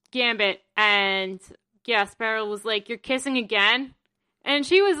kissed Gambit, and yeah, Spiral was like, you're kissing again? And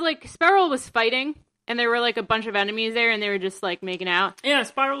she was like, Spiral was fighting, and there were like a bunch of enemies there, and they were just like making out. Yeah,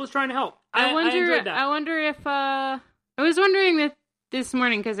 Spiral was trying to help. I enjoyed that. I wonder if, I was wondering that this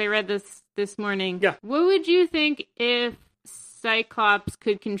morning, because I read this morning. Yeah. What would you think if Cyclops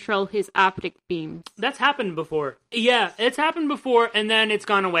could control his optic beams? That's happened before. Yeah, it's happened before, and then it's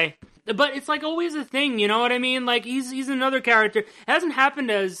gone away. But it's like always a thing, you know what I mean? Like, he's another character. It hasn't happened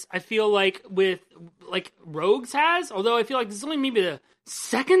as, I feel like, with, like, Rogues has, although I feel like this is only maybe the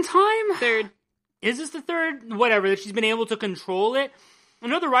second time? Third. Is this the third? Whatever, that she's been able to control it.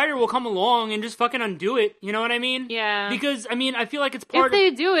 Another writer will come along and just fucking undo it, you know what I mean? Yeah. Because, I mean, I feel like it's part of... If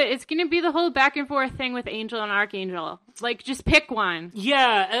they do it, it's gonna be the whole back and forth thing with Angel and Archangel. Like, just pick one.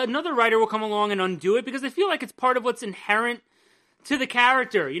 Yeah, another writer will come along and undo it, because I feel like it's part of what's inherent to the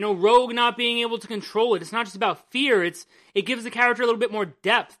character. You know, Rogue not being able to control it. It's not just about fear. It gives the character a little bit more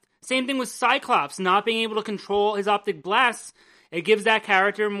depth. Same thing with Cyclops not being able to control his optic blasts. It gives that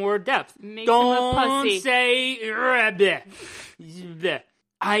character more depth. Makes him a pussy. Don't say...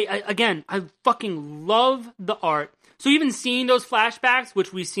 I fucking love the art. So even seeing those flashbacks,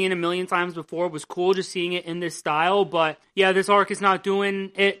 which we've seen a million times before, was cool just seeing it in this style. But yeah, this arc is not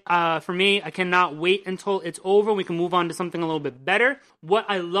doing it for me. I cannot wait until it's over. We can move on to something a little bit better. What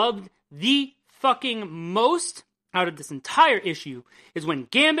I loved the fucking most out of this entire issue is when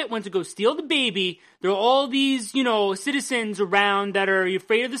Gambit went to go steal the baby. There are all these, you know, citizens around that are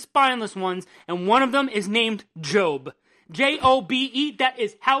afraid of the spineless ones, and one of them is named Job. Jobe, that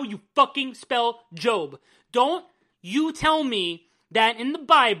is how you fucking spell Job. Don't you tell me that in the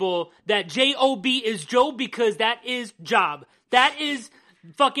Bible that Job is Job, because that is Job. That is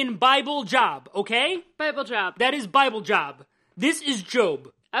fucking Bible Job, okay? Bible Job. That is Bible Job. This is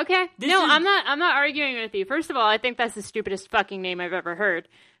Job. Okay. I'm not arguing with you. First of all, I think that's the stupidest fucking name I've ever heard.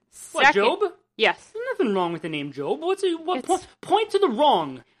 What, Job? Yes. There's nothing wrong with the name Job. Point to the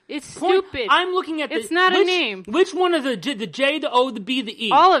wrong. It's stupid. I'm looking at it's not a name. Which one of the J, the O, the B, the E?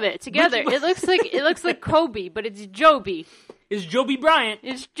 All of it together. It looks like Kobe, but it's Joby. It's Joby Bryant.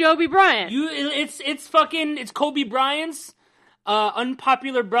 It's Joby Bryant. It's Kobe Bryant's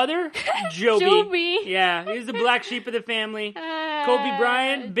unpopular brother, Joby. Joby. Yeah, he's the black sheep of the family. Kobe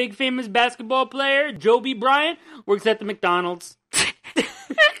Bryant, big famous basketball player. Joby Bryant works at the McDonald's.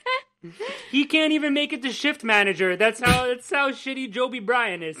 He can't even make it to shift manager. That's how shitty Joby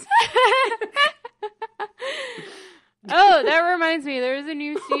Bryant is. Oh, that reminds me. There's a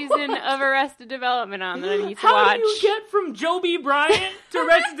new season of Arrested Development on that I need to watch. How do you get from Joby Bryant to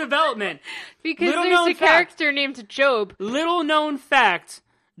Arrested Development? Because there's a character named Job. Little known fact,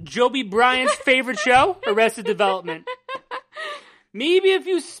 Joby Bryant's favorite show, Arrested Development. Maybe if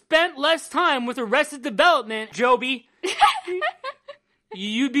you spent less time with Arrested Development, Joby,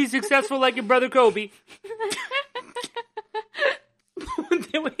 you'd be successful like your brother Kobe.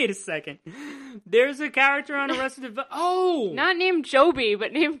 Wait a second. There's a character on Arrested Development. Oh! Not named Joby,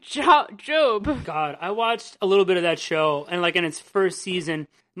 but named Job. God, I watched a little bit of that show, and like in its first season,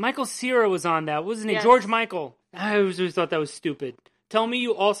 Michael Cera was on that. What was his name? Yes. George Michael. I always thought that was stupid. Tell me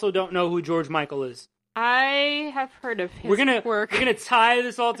you also don't know who George Michael is. I have heard of his We're gonna work. tie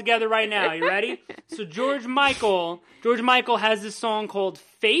this all together right now. You ready? So George Michael has this song called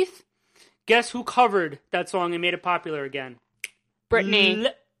Faith. Guess who covered that song and made it popular again? Brittany.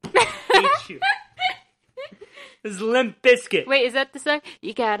 Hate you. This is Limp Bizkit. Wait, is that the song?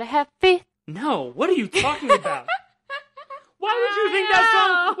 You gotta have faith. No, what are you talking about? Why would you think that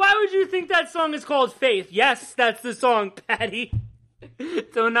song? Why would you think that song is called Faith? Yes, that's the song, Patty.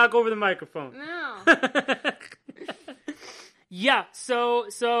 Don't knock over the microphone. No. Yeah,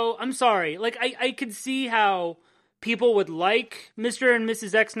 so I'm sorry. Like I could see how people would like Mr. and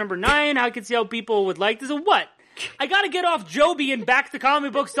Mrs. X number 9. I could see how people would like this. What? I gotta get off Joby and back to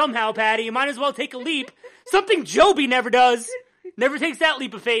comic books somehow, Patty. You might as well take a leap. Something Joby never does. Never takes that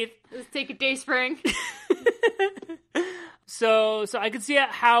leap of faith. Let's take a day spring. So I could see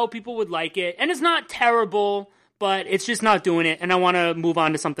how people would like it. And it's not terrible, but it's just not doing it. And I want to move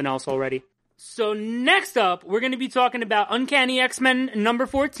on to something else already. So next up, we're going to be talking about Uncanny X-Men number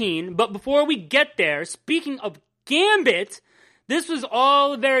 14. But before we get there, speaking of Gambit, this was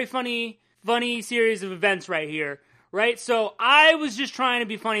all a very funny series of events right here. Right? So I was just trying to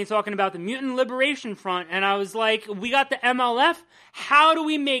be funny talking about the Mutant Liberation Front, and I was like, we got the MLF. How do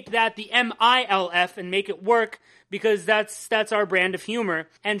we make that the MILF and make it work? Because that's our brand of humor.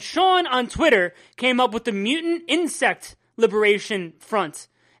 And Sean on Twitter came up with the Mutant Insect Liberation Front.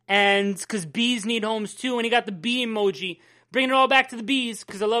 And because bees need homes too, and he got the bee emoji. Bringing it all back to the bees,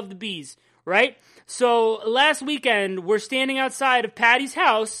 because I love the bees. Right? So last weekend, we're standing outside of Patty's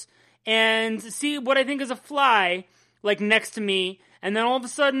house and see what I think is a fly, like next to me, and then all of a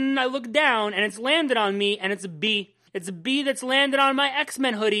sudden I look down and it's landed on me, and it's a bee. It's a bee that's landed on my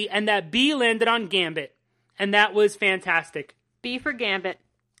X-Men hoodie, and that bee landed on Gambit. And that was fantastic. B for Gambit.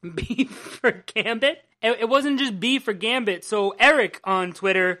 B for Gambit? It wasn't just B for Gambit, so Eric on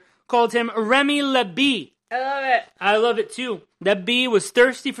Twitter called him Remy Le Bee. I love it. I love it too. That bee was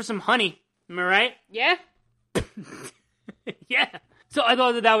thirsty for some honey. Am I right? Yeah? Yeah. So I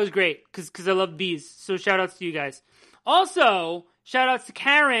thought that was great, because I love bees. So shout outs to you guys. Also, shout outs to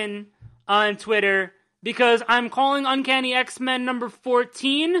Karen on Twitter, because I'm calling Uncanny X-Men number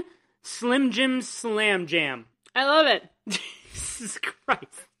 14 Slim Jim Slam Jam. I love it. Jesus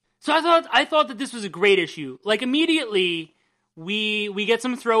Christ. So I thought that this was a great issue. Like immediately, we get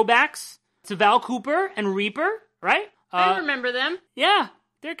some throwbacks to Val Cooper and Reaper, right? I remember them. Yeah,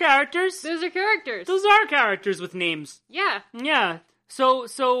 they're characters. Those are characters. Those are characters with names. Yeah. Yeah. So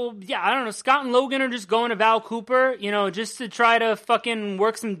yeah, I don't know. Scott and Logan are just going to Val Cooper, just to try to fucking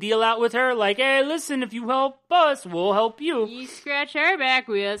work some deal out with her. Like, hey, listen, if you help us, we'll help you. You scratch our back,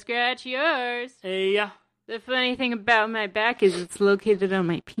 we'll scratch yours. Yeah. The funny thing about my back is it's located on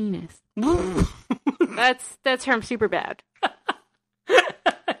my penis. That's from Superbad.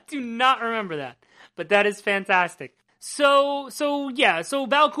 I do not remember that, but that is fantastic. So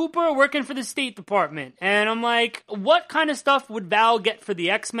Val Cooper working for the State Department, and I'm like, what kind of stuff would Val get for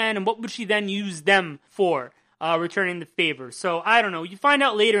the X-Men, and what would she then use them for, returning the favor? So, I don't know, you find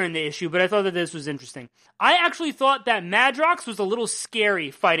out later in the issue, but I thought that this was interesting. I actually thought that Madrox was a little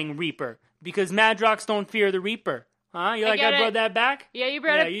scary fighting Reaper, because Madrox don't fear the Reaper. Huh? You like I brought that back? Yeah, you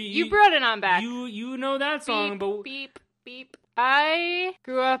brought it. You brought it on back. You know that song, but beep beep. I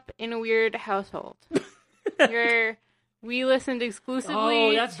grew up in a weird household where we listened exclusively.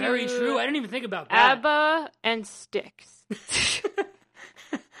 Oh, that's to very true. I didn't even think about that. ABBA and Styx.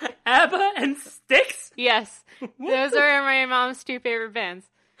 ABBA and Styx? Yes, those are my mom's two favorite bands.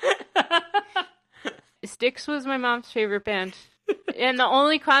 Styx was my mom's favorite band, and the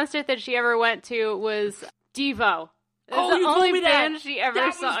only concert that she ever went to was Devo. That's the only band she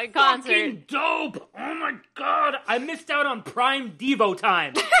ever saw in concert. Fucking dope! Oh my god, I missed out on prime Devo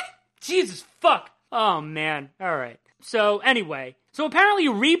time. Jesus fuck. Oh man. All right. So anyway, apparently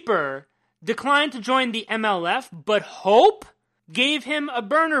Reaper declined to join the MLF, but Hope gave him a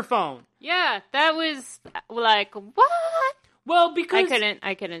burner phone. Yeah, that was like, what? Well, because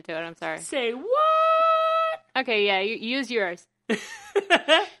I couldn't do it. I'm sorry. Say what? Okay, yeah, use yours.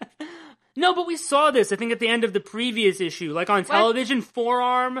 No, but we saw this, I think, at the end of the previous issue. Like, on television,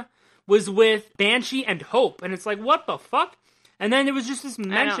 Forearm was with Banshee and Hope. And it's like, what the fuck? And then there was just this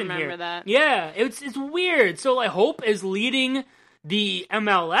mention here. I don't remember that. Yeah, it's weird. So, like, Hope is leading the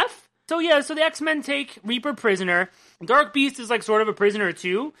MLF. So the X-Men take Reaper prisoner. Dark Beast is like sort of a prisoner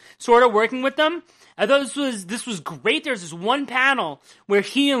too, sort of working with them. I thought this was great. There's this one panel where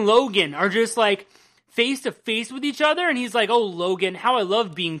he and Logan are just like face to face with each other, and he's like, "Oh, Logan, how I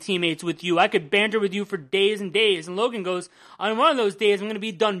love being teammates with you. I could banter with you for days and days." And Logan goes, "On one of those days, I'm going to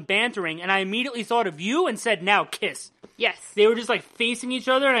be done bantering." And I immediately thought of you and said, "Now kiss." Yes. They were just like facing each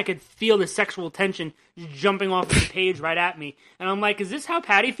other, and I could feel the sexual tension jumping off the page right at me. And I'm like, is this how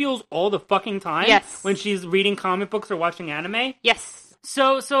Patty feels all the fucking time? Yes. When she's reading comic books or watching anime? Yes.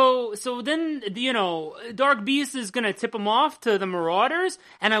 So then, Dark Beast is gonna tip him off to the Marauders,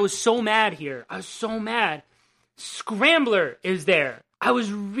 and I was so mad here. I was so mad. Scrambler is there. I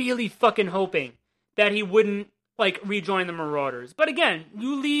was really fucking hoping that he wouldn't, like, rejoin the Marauders. But again,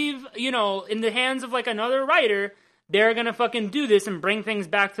 you leave, in the hands of, like, another writer, they're gonna fucking do this and bring things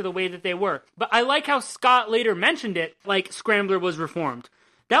back to the way that they were. But I like how Scott later mentioned it, like, Scrambler was reformed.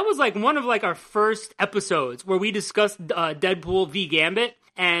 That was like one of like our first episodes where we discussed Deadpool v Gambit,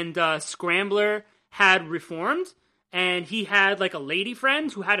 and Scrambler had reformed, and he had like a lady friend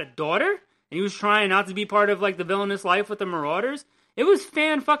who had a daughter, and he was trying not to be part of like the villainous life with the Marauders. It was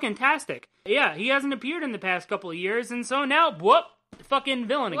fan-fucking-tastic. Yeah, he hasn't appeared in the past couple of years, and so now, whoop, fucking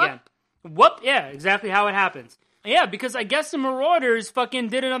villain again. Whoop, yeah, exactly how it happens. Yeah, because I guess the Marauders fucking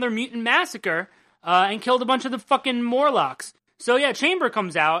did another mutant massacre and killed a bunch of the fucking Morlocks. So yeah, Chamber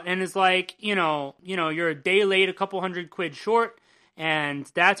comes out and is like, you're a day late, a couple $100 short, and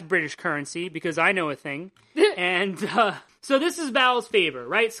that's British currency because I know a thing. And so this is Val's favor,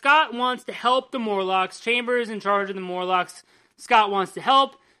 right? Scott wants to help the Morlocks. Chamber is in charge of the Morlocks. Scott wants to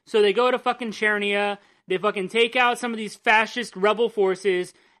help, so they go to fucking Chernia. They fucking take out some of these fascist rebel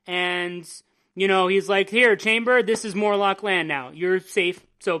forces, and he's like, here, Chamber, this is Morlock land now. You're safe,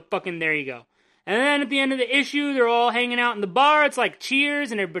 so fucking there you go. And then at the end of the issue, they're all hanging out in the bar. It's like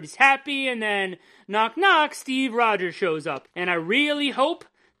cheers and everybody's happy. And then knock, knock, Steve Rogers shows up. And I really hope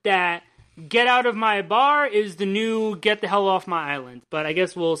that get out of my bar is the new get the hell off my island. But I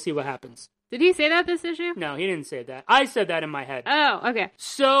guess we'll see what happens. Did he say that this issue? No, he didn't say that. I said that in my head. Oh, okay.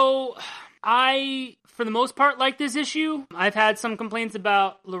 So I, for the most part, like this issue. I've had some complaints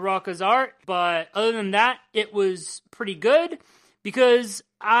about LaRocca's art. But other than that, it was pretty good. Because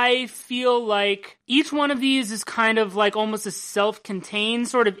I feel like each one of these is kind of like almost a self-contained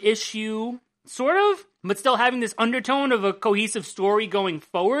sort of issue, but still having this undertone of a cohesive story going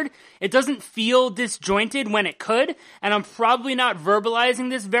forward. It doesn't feel disjointed when it could, and I'm probably not verbalizing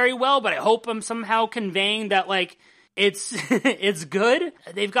this very well, but I hope I'm somehow conveying that, like, it's it's good.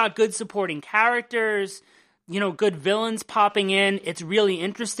 They've got good supporting characters, good villains popping in. It's really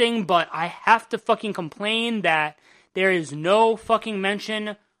interesting, but I have to fucking complain that there is no fucking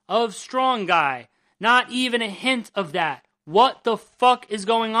mention of Strong Guy. Not even a hint of that. What the fuck is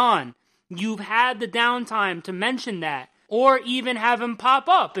going on? You've had the downtime to mention that. Or even have him pop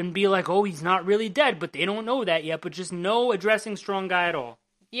up and be like, oh, he's not really dead, but they don't know that yet. But just no addressing Strong Guy at all.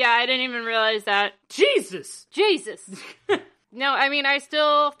 Yeah, I didn't even realize that. Jesus! No, I mean, I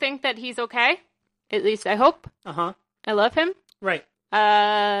still think that he's okay. At least I hope. Uh-huh. I love him. Right.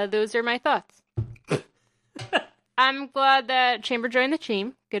 Those are my thoughts. I'm glad that Chamber joined the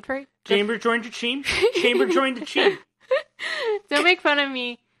team. Good for you. Chamber joined the team? Chamber joined the team. Don't make fun of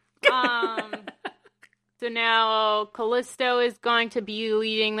me. So now Callisto is going to be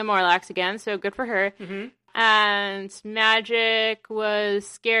leading the Morlocks again, so good for her. Mm-hmm. And Magic was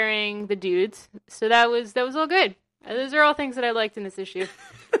scaring the dudes, so that was all good. Those are all things that I liked in this issue.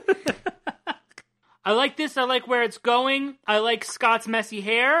 I like this. I like where it's going. I like Scott's messy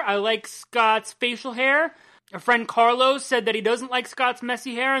hair. I like Scott's facial hair. A friend Carlos said that he doesn't like Scott's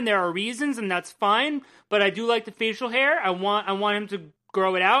messy hair, and there are reasons, and that's fine. But I do like the facial hair. I want him to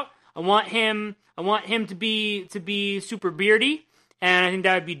grow it out. I want him to be super beardy, and I think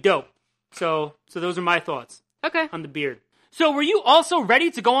that would be dope. So those are my thoughts. Okay. On the beard. So were you also ready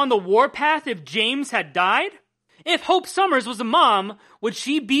to go on the warpath if James had died? If Hope Summers was a mom, would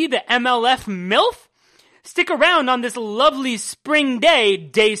she be the MLF MILF? Stick around on this lovely spring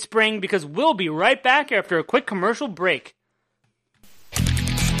day spring, because we'll be right back after a quick commercial break.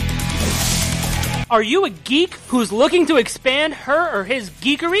 Are you a geek who's looking to expand her or his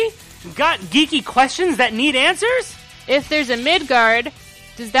geekery? Got geeky questions that need answers? If there's a mid-guard,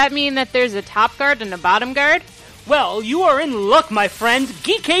 does that mean that there's a top guard and a bottom guard? Well, you are in luck, my friend.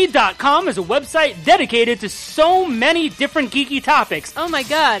 Geekade.com is a website dedicated to so many different geeky topics. Oh my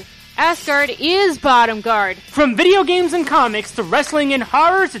god. Asgard is bottom guard. From video games and comics to wrestling and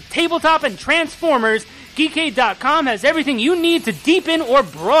horror to tabletop and Transformers, Geekade.com has everything you need to deepen or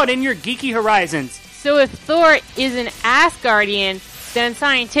broaden your geeky horizons. So if Thor is an Asgardian, then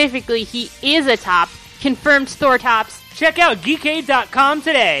scientifically he is a top. Confirmed Thor tops. Check out geekade.com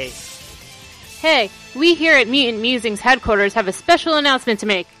today. Hey, we here at Mutant Musings headquarters have a special announcement to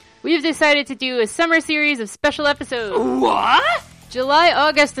make. We've decided to do a summer series of special episodes. What? July,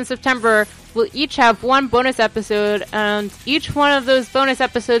 August, and September will each have one bonus episode, and each one of those bonus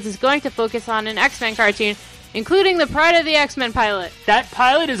episodes is going to focus on an X-Men cartoon, including the Pride of the X-Men pilot. That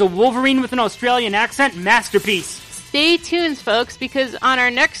pilot is a Wolverine with an Australian accent masterpiece. Stay tuned, folks, because on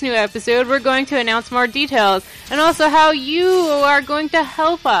our next new episode, we're going to announce more details, and also how you are going to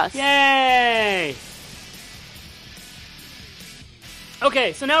help us. Yay!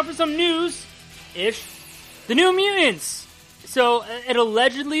 Okay, so now for some news-ish. The New Mutants. So, it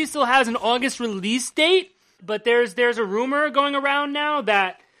allegedly still has an August release date, but there's a rumor going around now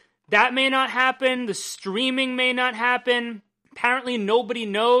that may not happen, the streaming may not happen. Apparently nobody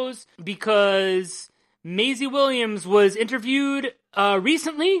knows, because Maisie Williams was interviewed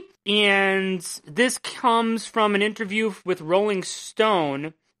recently, and this comes from an interview with Rolling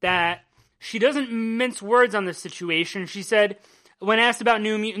Stone, that she doesn't mince words on this situation. She said, when asked about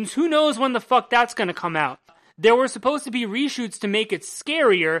New Mutants, who knows when the fuck that's gonna come out? There were supposed to be reshoots to make it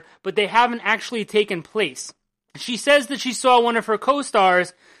scarier, but they haven't actually taken place. She says that she saw one of her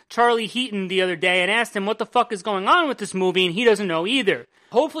co-stars, Charlie Heaton, the other day and asked him what the fuck is going on with this movie, and he doesn't know either.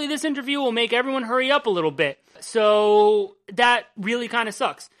 Hopefully this interview will make everyone hurry up a little bit. So that really kind of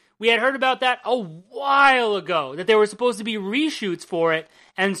sucks. We had heard about that a while ago, that there were supposed to be reshoots for it,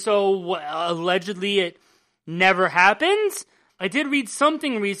 and so allegedly it never happens. I did read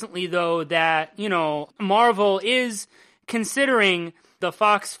something recently, though, that, Marvel is considering the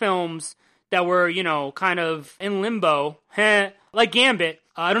Fox films that were, kind of in limbo, like Gambit.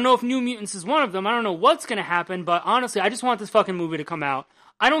 I don't know if New Mutants is one of them. I don't know what's going to happen, but honestly, I just want this fucking movie to come out.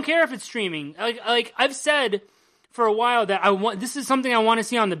 I don't care if it's streaming. Like I've said for a while that this is something I want to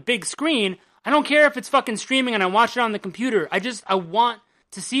see on the big screen. I don't care if it's fucking streaming and I watch it on the computer. I want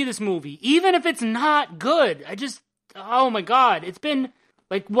to see this movie. Even if it's not good. Oh my god. It's been,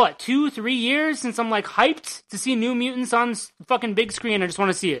 2-3 years since I'm, hyped to see New Mutants on fucking big screen. I just want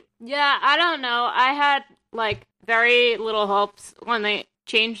to see it. Yeah, I don't know. I had, very little hopes when they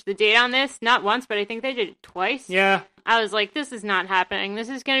changed the date on this. Not once, but I think they did it twice. Yeah. I was like, this is not happening. This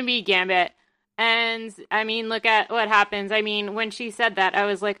is going to be Gambit. And, look at what happens. When she said that, I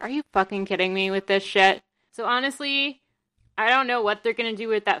was like, are you fucking kidding me with this shit? So, honestly, I don't know what they're going to do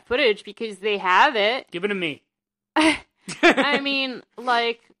with that footage, because they have it. Give it to me.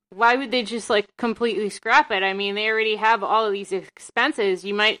 Why would they just, completely scrap it? They already have all of these expenses.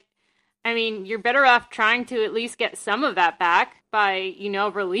 You're better off trying to at least get some of that back by,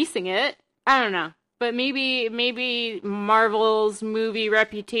 releasing it. I don't know. But maybe Marvel's movie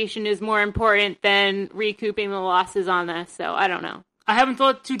reputation is more important than recouping the losses on this, so I don't know. I haven't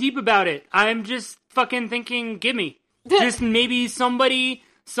thought too deep about it. I'm just fucking thinking, gimme. Just maybe somebody,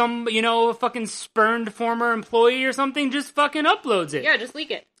 a fucking spurned former employee or something just fucking uploads it. Yeah, just leak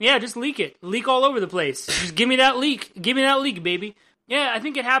it. Yeah, just leak it. Leak all over the place. Just give me that leak. Give me that leak, baby. Yeah, I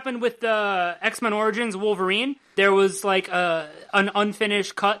think it happened with X-Men Origins Wolverine. There was, an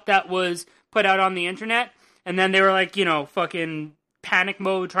unfinished cut that was put out on the internet, and then they were fucking panic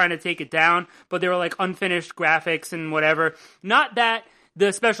mode trying to take it down, but they were unfinished graphics and whatever. Not that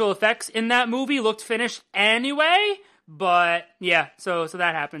the special effects in that movie looked finished anyway, but yeah, so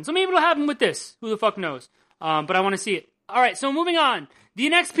that happened. So maybe it'll happen with this. Who the fuck knows? But I want to see it. Alright, so moving on. The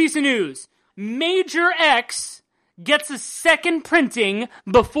next piece of news. Major X gets a second printing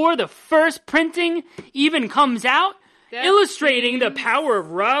before the first printing even comes out. Illustrating the power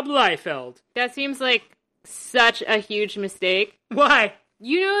of Rob Liefeld. That seems like such a huge mistake. Why?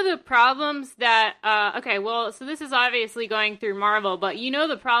 You know the problems that, so this is obviously going through Marvel, but you know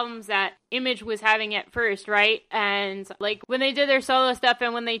the problems that Image was having at first, right? And, when they did their solo stuff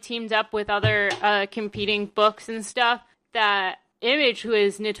and when they teamed up with other competing books and stuff, that Image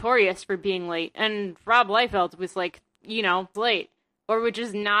was notorious for being late. And Rob Liefeld was, late. Or would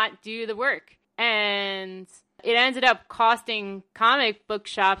just not do the work. And it ended up costing comic book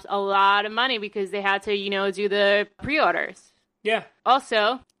shops a lot of money because they had to, do the pre-orders. Yeah.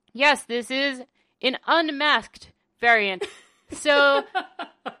 Also, yes, this is an unmasked variant. So,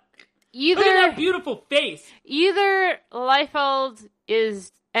 either... Look at that beautiful face! Either Liefeld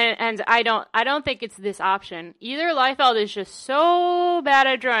is... And I don't think it's this option. Either Liefeld is just so bad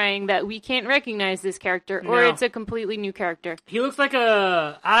at drawing that we can't recognize this character, or it's a completely new character. He looks like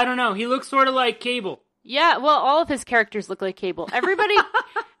he looks sort of like Cable. Yeah, well, all of his characters look like Cable. Everybody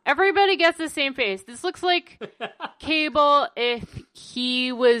Everybody gets the same face. This looks like Cable if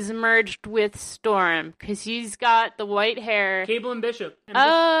he was merged with Storm, because he's got the white hair. Cable and Bishop.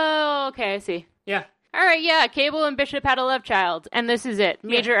 Oh, okay, I see. Yeah. All right, yeah, Cable and Bishop had a love child, and this is it.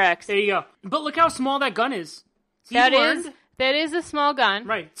 Major X. There you go. But look how small that gun is. So that is a small gun.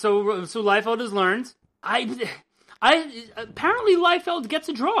 Right. So Liefeld has learned. Apparently Liefeld gets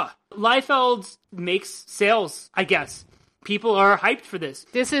a draw. Liefeld makes sales, I guess. People are hyped for this.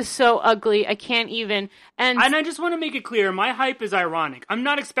 This is so ugly. I can't even. And I just want to make it clear, my hype is ironic. I'm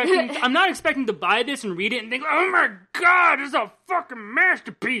not expecting to buy this and read it and think, "Oh my god, this is a fucking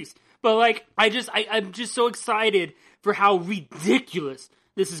masterpiece." But like, I'm just so excited for how ridiculous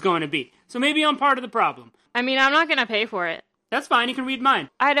this is going to be. So maybe I'm part of the problem. I mean, I'm not going to pay for it. That's fine. You can read mine.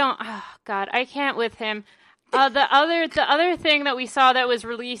 I don't. Oh god, I can't with him. The other thing that we saw that was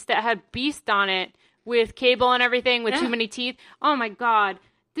released that had Beast on it, with Cable and everything, with too many teeth. Oh my god.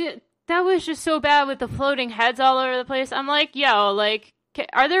 That was just so bad with the floating heads all over the place. I'm like, yo, like,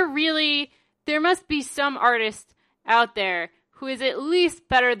 are there really... There must be some artist out there who is at least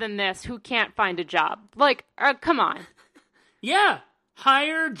better than this who can't find a job. Like, come on. Yeah.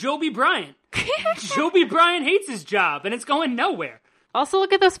 Hire Joby Bryant. Joby Bryant hates his job, and it's going nowhere. Also,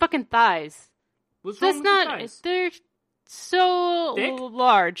 look at those fucking thighs. What's wrong with the thighs? They're so thick?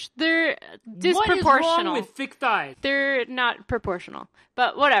 Large. They're disproportional. What is wrong with thick thighs? They're not proportional.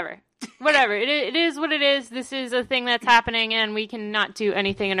 But whatever. Whatever. It is what it is. This is a thing that's happening, and we cannot do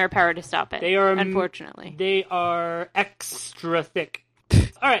anything in our power to stop it. They are, unfortunately. They are extra thick.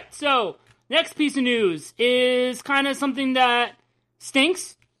 All right, so next piece of news is kind of something that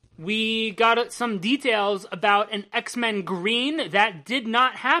stinks. We got some details about an X-Men Green that did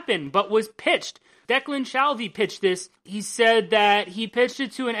not happen, but was pitched. Declan Shalvey pitched this. He said that he pitched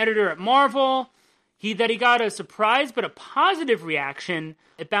it to an editor at Marvel. That he got a surprise but a positive reaction.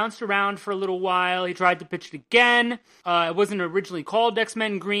 It bounced around for a little while. He tried to pitch it again. It wasn't originally called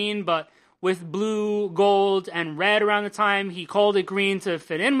X-Men Green, but with blue, gold, and red around the time, he called it green to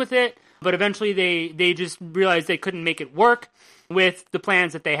fit in with it. But eventually they just realized they couldn't make it work with the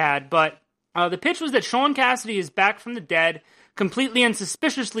plans that they had. But the pitch was that Sean Cassidy is back from the dead, completely and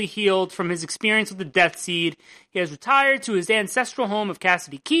suspiciously healed from his experience with the Death Seed. He has retired to his ancestral home of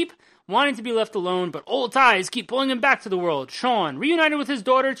Cassidy Keep, wanting to be left alone, but old ties keep pulling him back to the world. Sean, reunited with his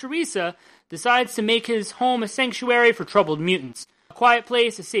daughter Teresa, decides to make his home a sanctuary for troubled mutants. A quiet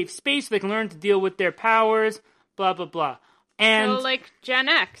place, a safe space so they can learn to deal with their powers, blah, blah, blah. And so, like, Gen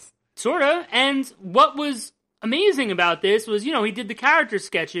X. Sorta. And what was amazing about this was, he did the character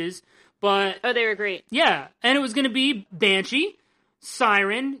sketches, but... Oh, they were great. Yeah, and it was going to be Banshee,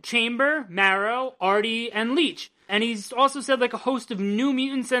 Siren, Chamber, Marrow, Artie, and Leech. And he's also said, like, a host of new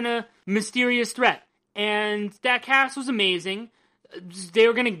mutants and a mysterious threat. And that cast was amazing. They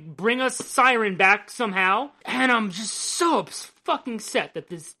were going to bring us Siren back somehow. And I'm just so fucking set that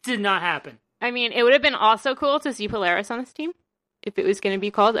this did not happen. I mean, it would have been also cool to see Polaris on this team. If it was going to be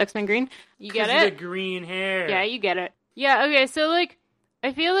called X-Men Green. You get it? The green hair. Yeah, you get it. Yeah, okay, so, like,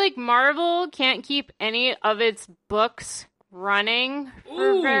 I feel like Marvel can't keep any of its books running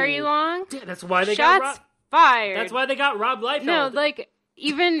for very long. Yeah, that's why they Shots fired. That's why they got Rob Liefeld. No, like,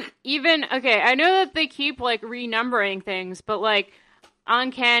 even, okay, I know that they keep, like, renumbering things, but, like,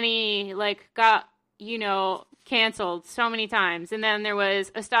 Uncanny, like, got, canceled so many times. And then there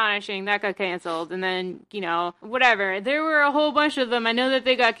was Astonishing, that got canceled. And then, whatever. There were a whole bunch of them. I know that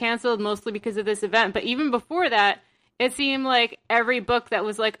they got canceled mostly because of this event. But even before that, it seemed like every book that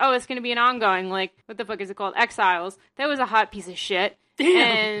was like, oh, it's going to be an ongoing, like, what the fuck is it called? Exiles. That was a hot piece of shit.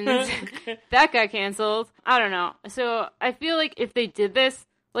 Damn. And that got canceled. I don't know. So I feel like if they did this,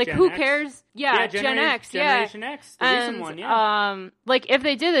 like, Gen who X? cares? Yeah, Gen X, Generation X, the recent one, yeah. Like, if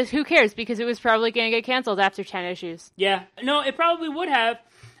they did this, who cares? Because it was probably going to get canceled after 10 issues. Yeah. No, it probably would have.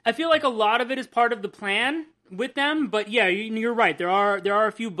 I feel like a lot of it is part of the plan with them, but yeah, you're right. There are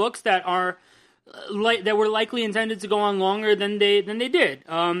a few books that are that were likely intended to go on longer than they did,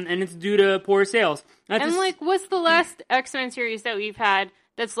 and it's due to poor sales. What's the last X-Men series that we've had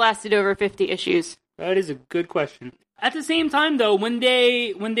that's lasted over 50 issues? That is a good question. At the same time, though, when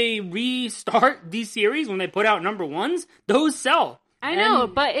they restart these series, when they put out number ones, those sell. I know,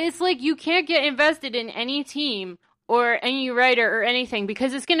 but it's like you can't get invested in any team or any writer or anything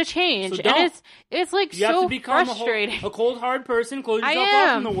because it's going to change, so and it's like you so have to become frustrating. a cold, hard person. Close yourself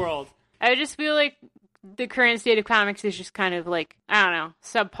off from the world. I just feel like the current state of comics is just kind of like, I don't know,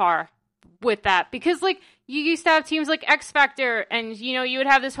 subpar with that. Because, like, you used to have teams like X Factor, and, you would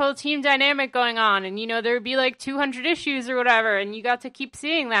have this whole team dynamic going on, and, there would be, like, 200 issues or whatever, and you got to keep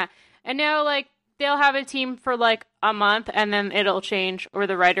seeing that. And now, like, they'll have a team for like a month and then it'll change, or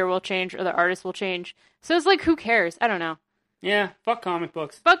the writer will change, or the artist will change. So it's like, who cares? I don't know. Yeah, fuck comic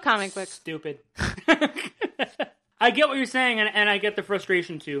books. Fuck comic books. Stupid. I get what you're saying, and I get the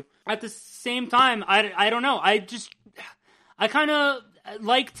frustration too. At the same time, I don't know. I kind of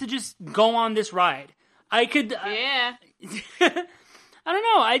like to just go on this ride. I could... Yeah. I don't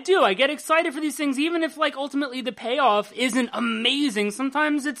know, I do. I get excited for these things, even if, like, ultimately the payoff isn't amazing.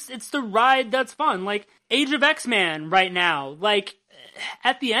 Sometimes it's the ride that's fun. Like, Age of X-Man right now. Like,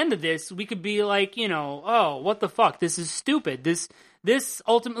 at the end of this, we could be like, you know, oh, what the fuck? This is stupid. This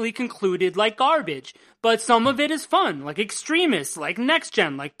ultimately concluded like garbage. But some of it is fun, like Extremis, like Next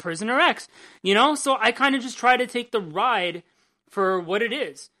Gen, like Prisoner X. You know? So I kind of just try to take the ride for what it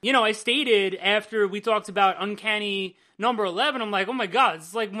is. You know, I stated after we talked about Uncanny number 11, I'm like, oh my god, this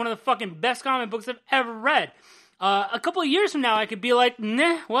is like one of the fucking best comic books I've ever read. A couple of years from now, I could be like,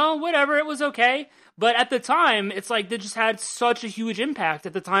 nah, well, whatever, it was okay. But at the time, it's like they just had such a huge impact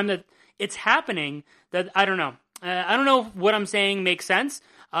at the time that it's happening that I don't know. I don't know if what I'm saying makes sense.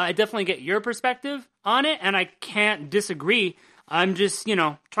 I definitely get your perspective on it, and I can't disagree. I'm just, you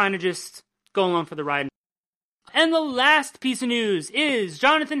know, trying to just go along for the ride. And the last piece of news is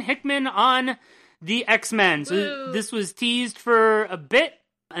Jonathan Hickman on the X-Men. So this was teased for a bit,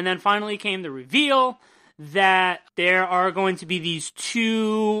 and then finally came the reveal that there are going to be these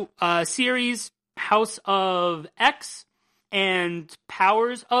two series, House of X and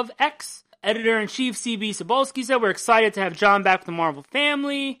Powers of X. Editor-in-Chief C.B. Cebulski said, we're excited to have John back with the Marvel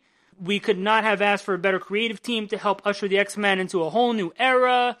family. We could not have asked for a better creative team to help usher the X-Men into a whole new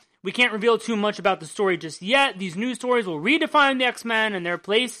era. We can't reveal too much about the story just yet. These new stories will redefine the X-Men and their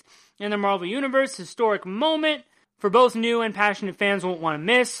place in the Marvel Universe. Historic moment for both new and passionate fans won't want to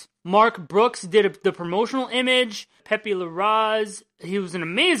miss. Mark Brooks did the promotional image. Pepe Larraz, he was an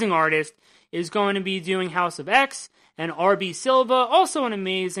amazing artist, is going to be doing House of X. And R.B. Silva, also an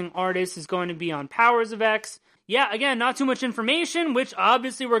amazing artist, is going to be on Powers of X. Yeah, again, not too much information, which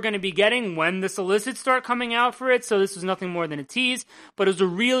obviously we're going to be getting when the solicits start coming out for it, so this was nothing more than a tease. But it was a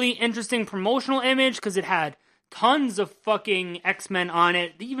really interesting promotional image, because it had tons of fucking X-Men on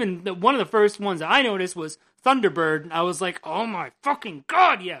it. Even one of the first ones that I noticed was Thunderbird. I was like, oh my fucking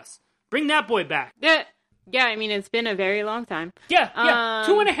god, yes! Bring that boy back. Yeah, I mean, it's been a very long time. Yeah,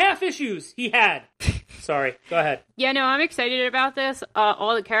 2.5 issues he had. Sorry, go ahead. Yeah, no, I'm excited about this.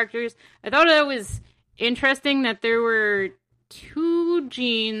 All the characters. I thought it was interesting that there were 2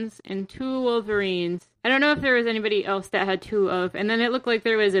 Jeans and 2 Wolverines. I don't know if there was anybody else that had 2 of. And then it looked like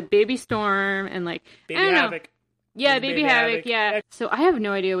there was a Baby Storm and like... Baby Havoc. Yeah, Baby Havoc, yeah. So I have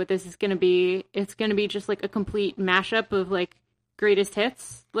no idea what this is going to be. It's going to be just like a complete mashup of like greatest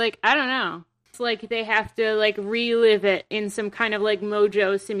hits. Like, I don't know. It's like they have to like relive it in some kind of like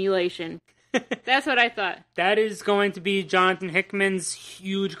Mojo simulation. That's what I thought. That is going to be Jonathan Hickman's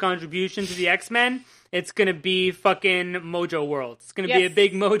huge contribution to the X-Men. It's going to be fucking Mojo World. It's going to be a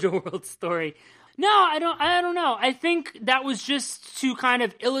big Mojo World story. No, I don't know. I think that was just to kind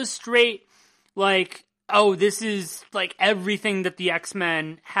of illustrate, like, oh, this is, like, everything that the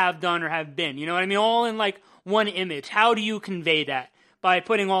X-Men have done or have been. You know what I mean? All in, like, one image. How do you convey that? By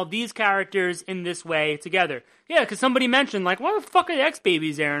putting all these characters in this way together. Yeah, because somebody mentioned, like, why the fuck are the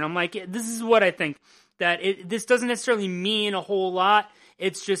X-Babies there? And I'm like, yeah, this is what I think. That this doesn't necessarily mean a whole lot.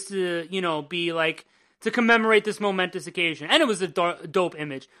 It's just to, you know, be like, to commemorate this momentous occasion. And it was a dope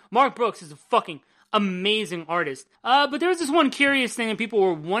image. Mark Brooks is a fucking amazing artist. But there was this one curious thing that people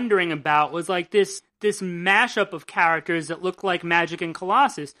were wondering about, was like this mashup of characters that looked like Magic and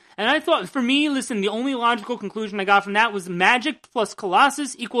Colossus. And I thought, for me, listen, the only logical conclusion I got from that was Magic plus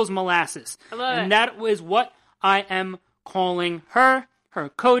Colossus equals Molasses. I love it. And that is what I am calling her. Her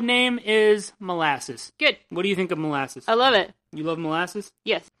code name is Molasses. Good. What do you think of Molasses? I love it. You love Molasses?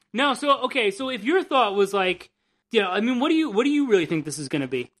 Yes. No, so if your thought was like, you know, I mean, what do you really think this is going to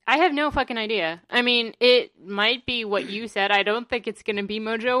be? I have no fucking idea. I mean, it might be what you said. I don't think it's going to be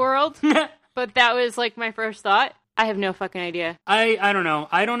Mojo World. But that was, like, my first thought. I have no fucking idea. I don't know.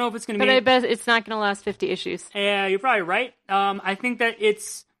 I don't know if it's going to be... But I bet it's not going to last 50 issues. Yeah, you're probably right. I think that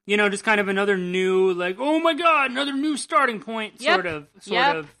it's, you know, just kind of another new, like, oh my god, another new starting point sort of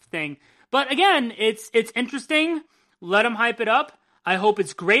thing. But again, it's interesting. Let them hype it up. I hope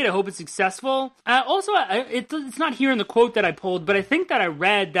it's great. I hope it's successful. Also, it's not here in the quote that I pulled, but I think that I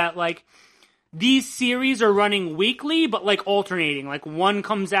read that, like, these series are running weekly, but, like, alternating. Like, one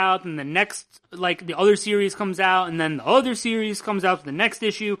comes out, and the next, like, the other series comes out, and then the other series comes out for the next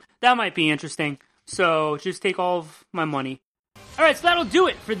issue. That might be interesting. So, just take all of my money. Alright, so that'll do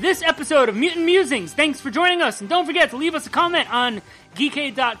it for this episode of Mutant Musings. Thanks for joining us, and don't forget to leave us a comment on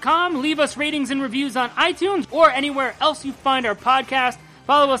Geekade.com. Leave us ratings and reviews on iTunes or anywhere else you find our podcast.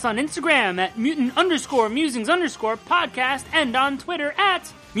 Follow us on Instagram at mutant_musings_podcast and on Twitter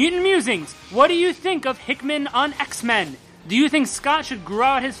at Mutant Musings. What do you think of Hickman on X-Men? Do you think Scott should grow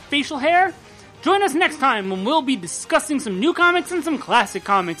out his facial hair? Join us next time when we'll be discussing some new comics and some classic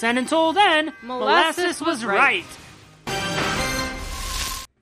comics. And until then, Molasses was right.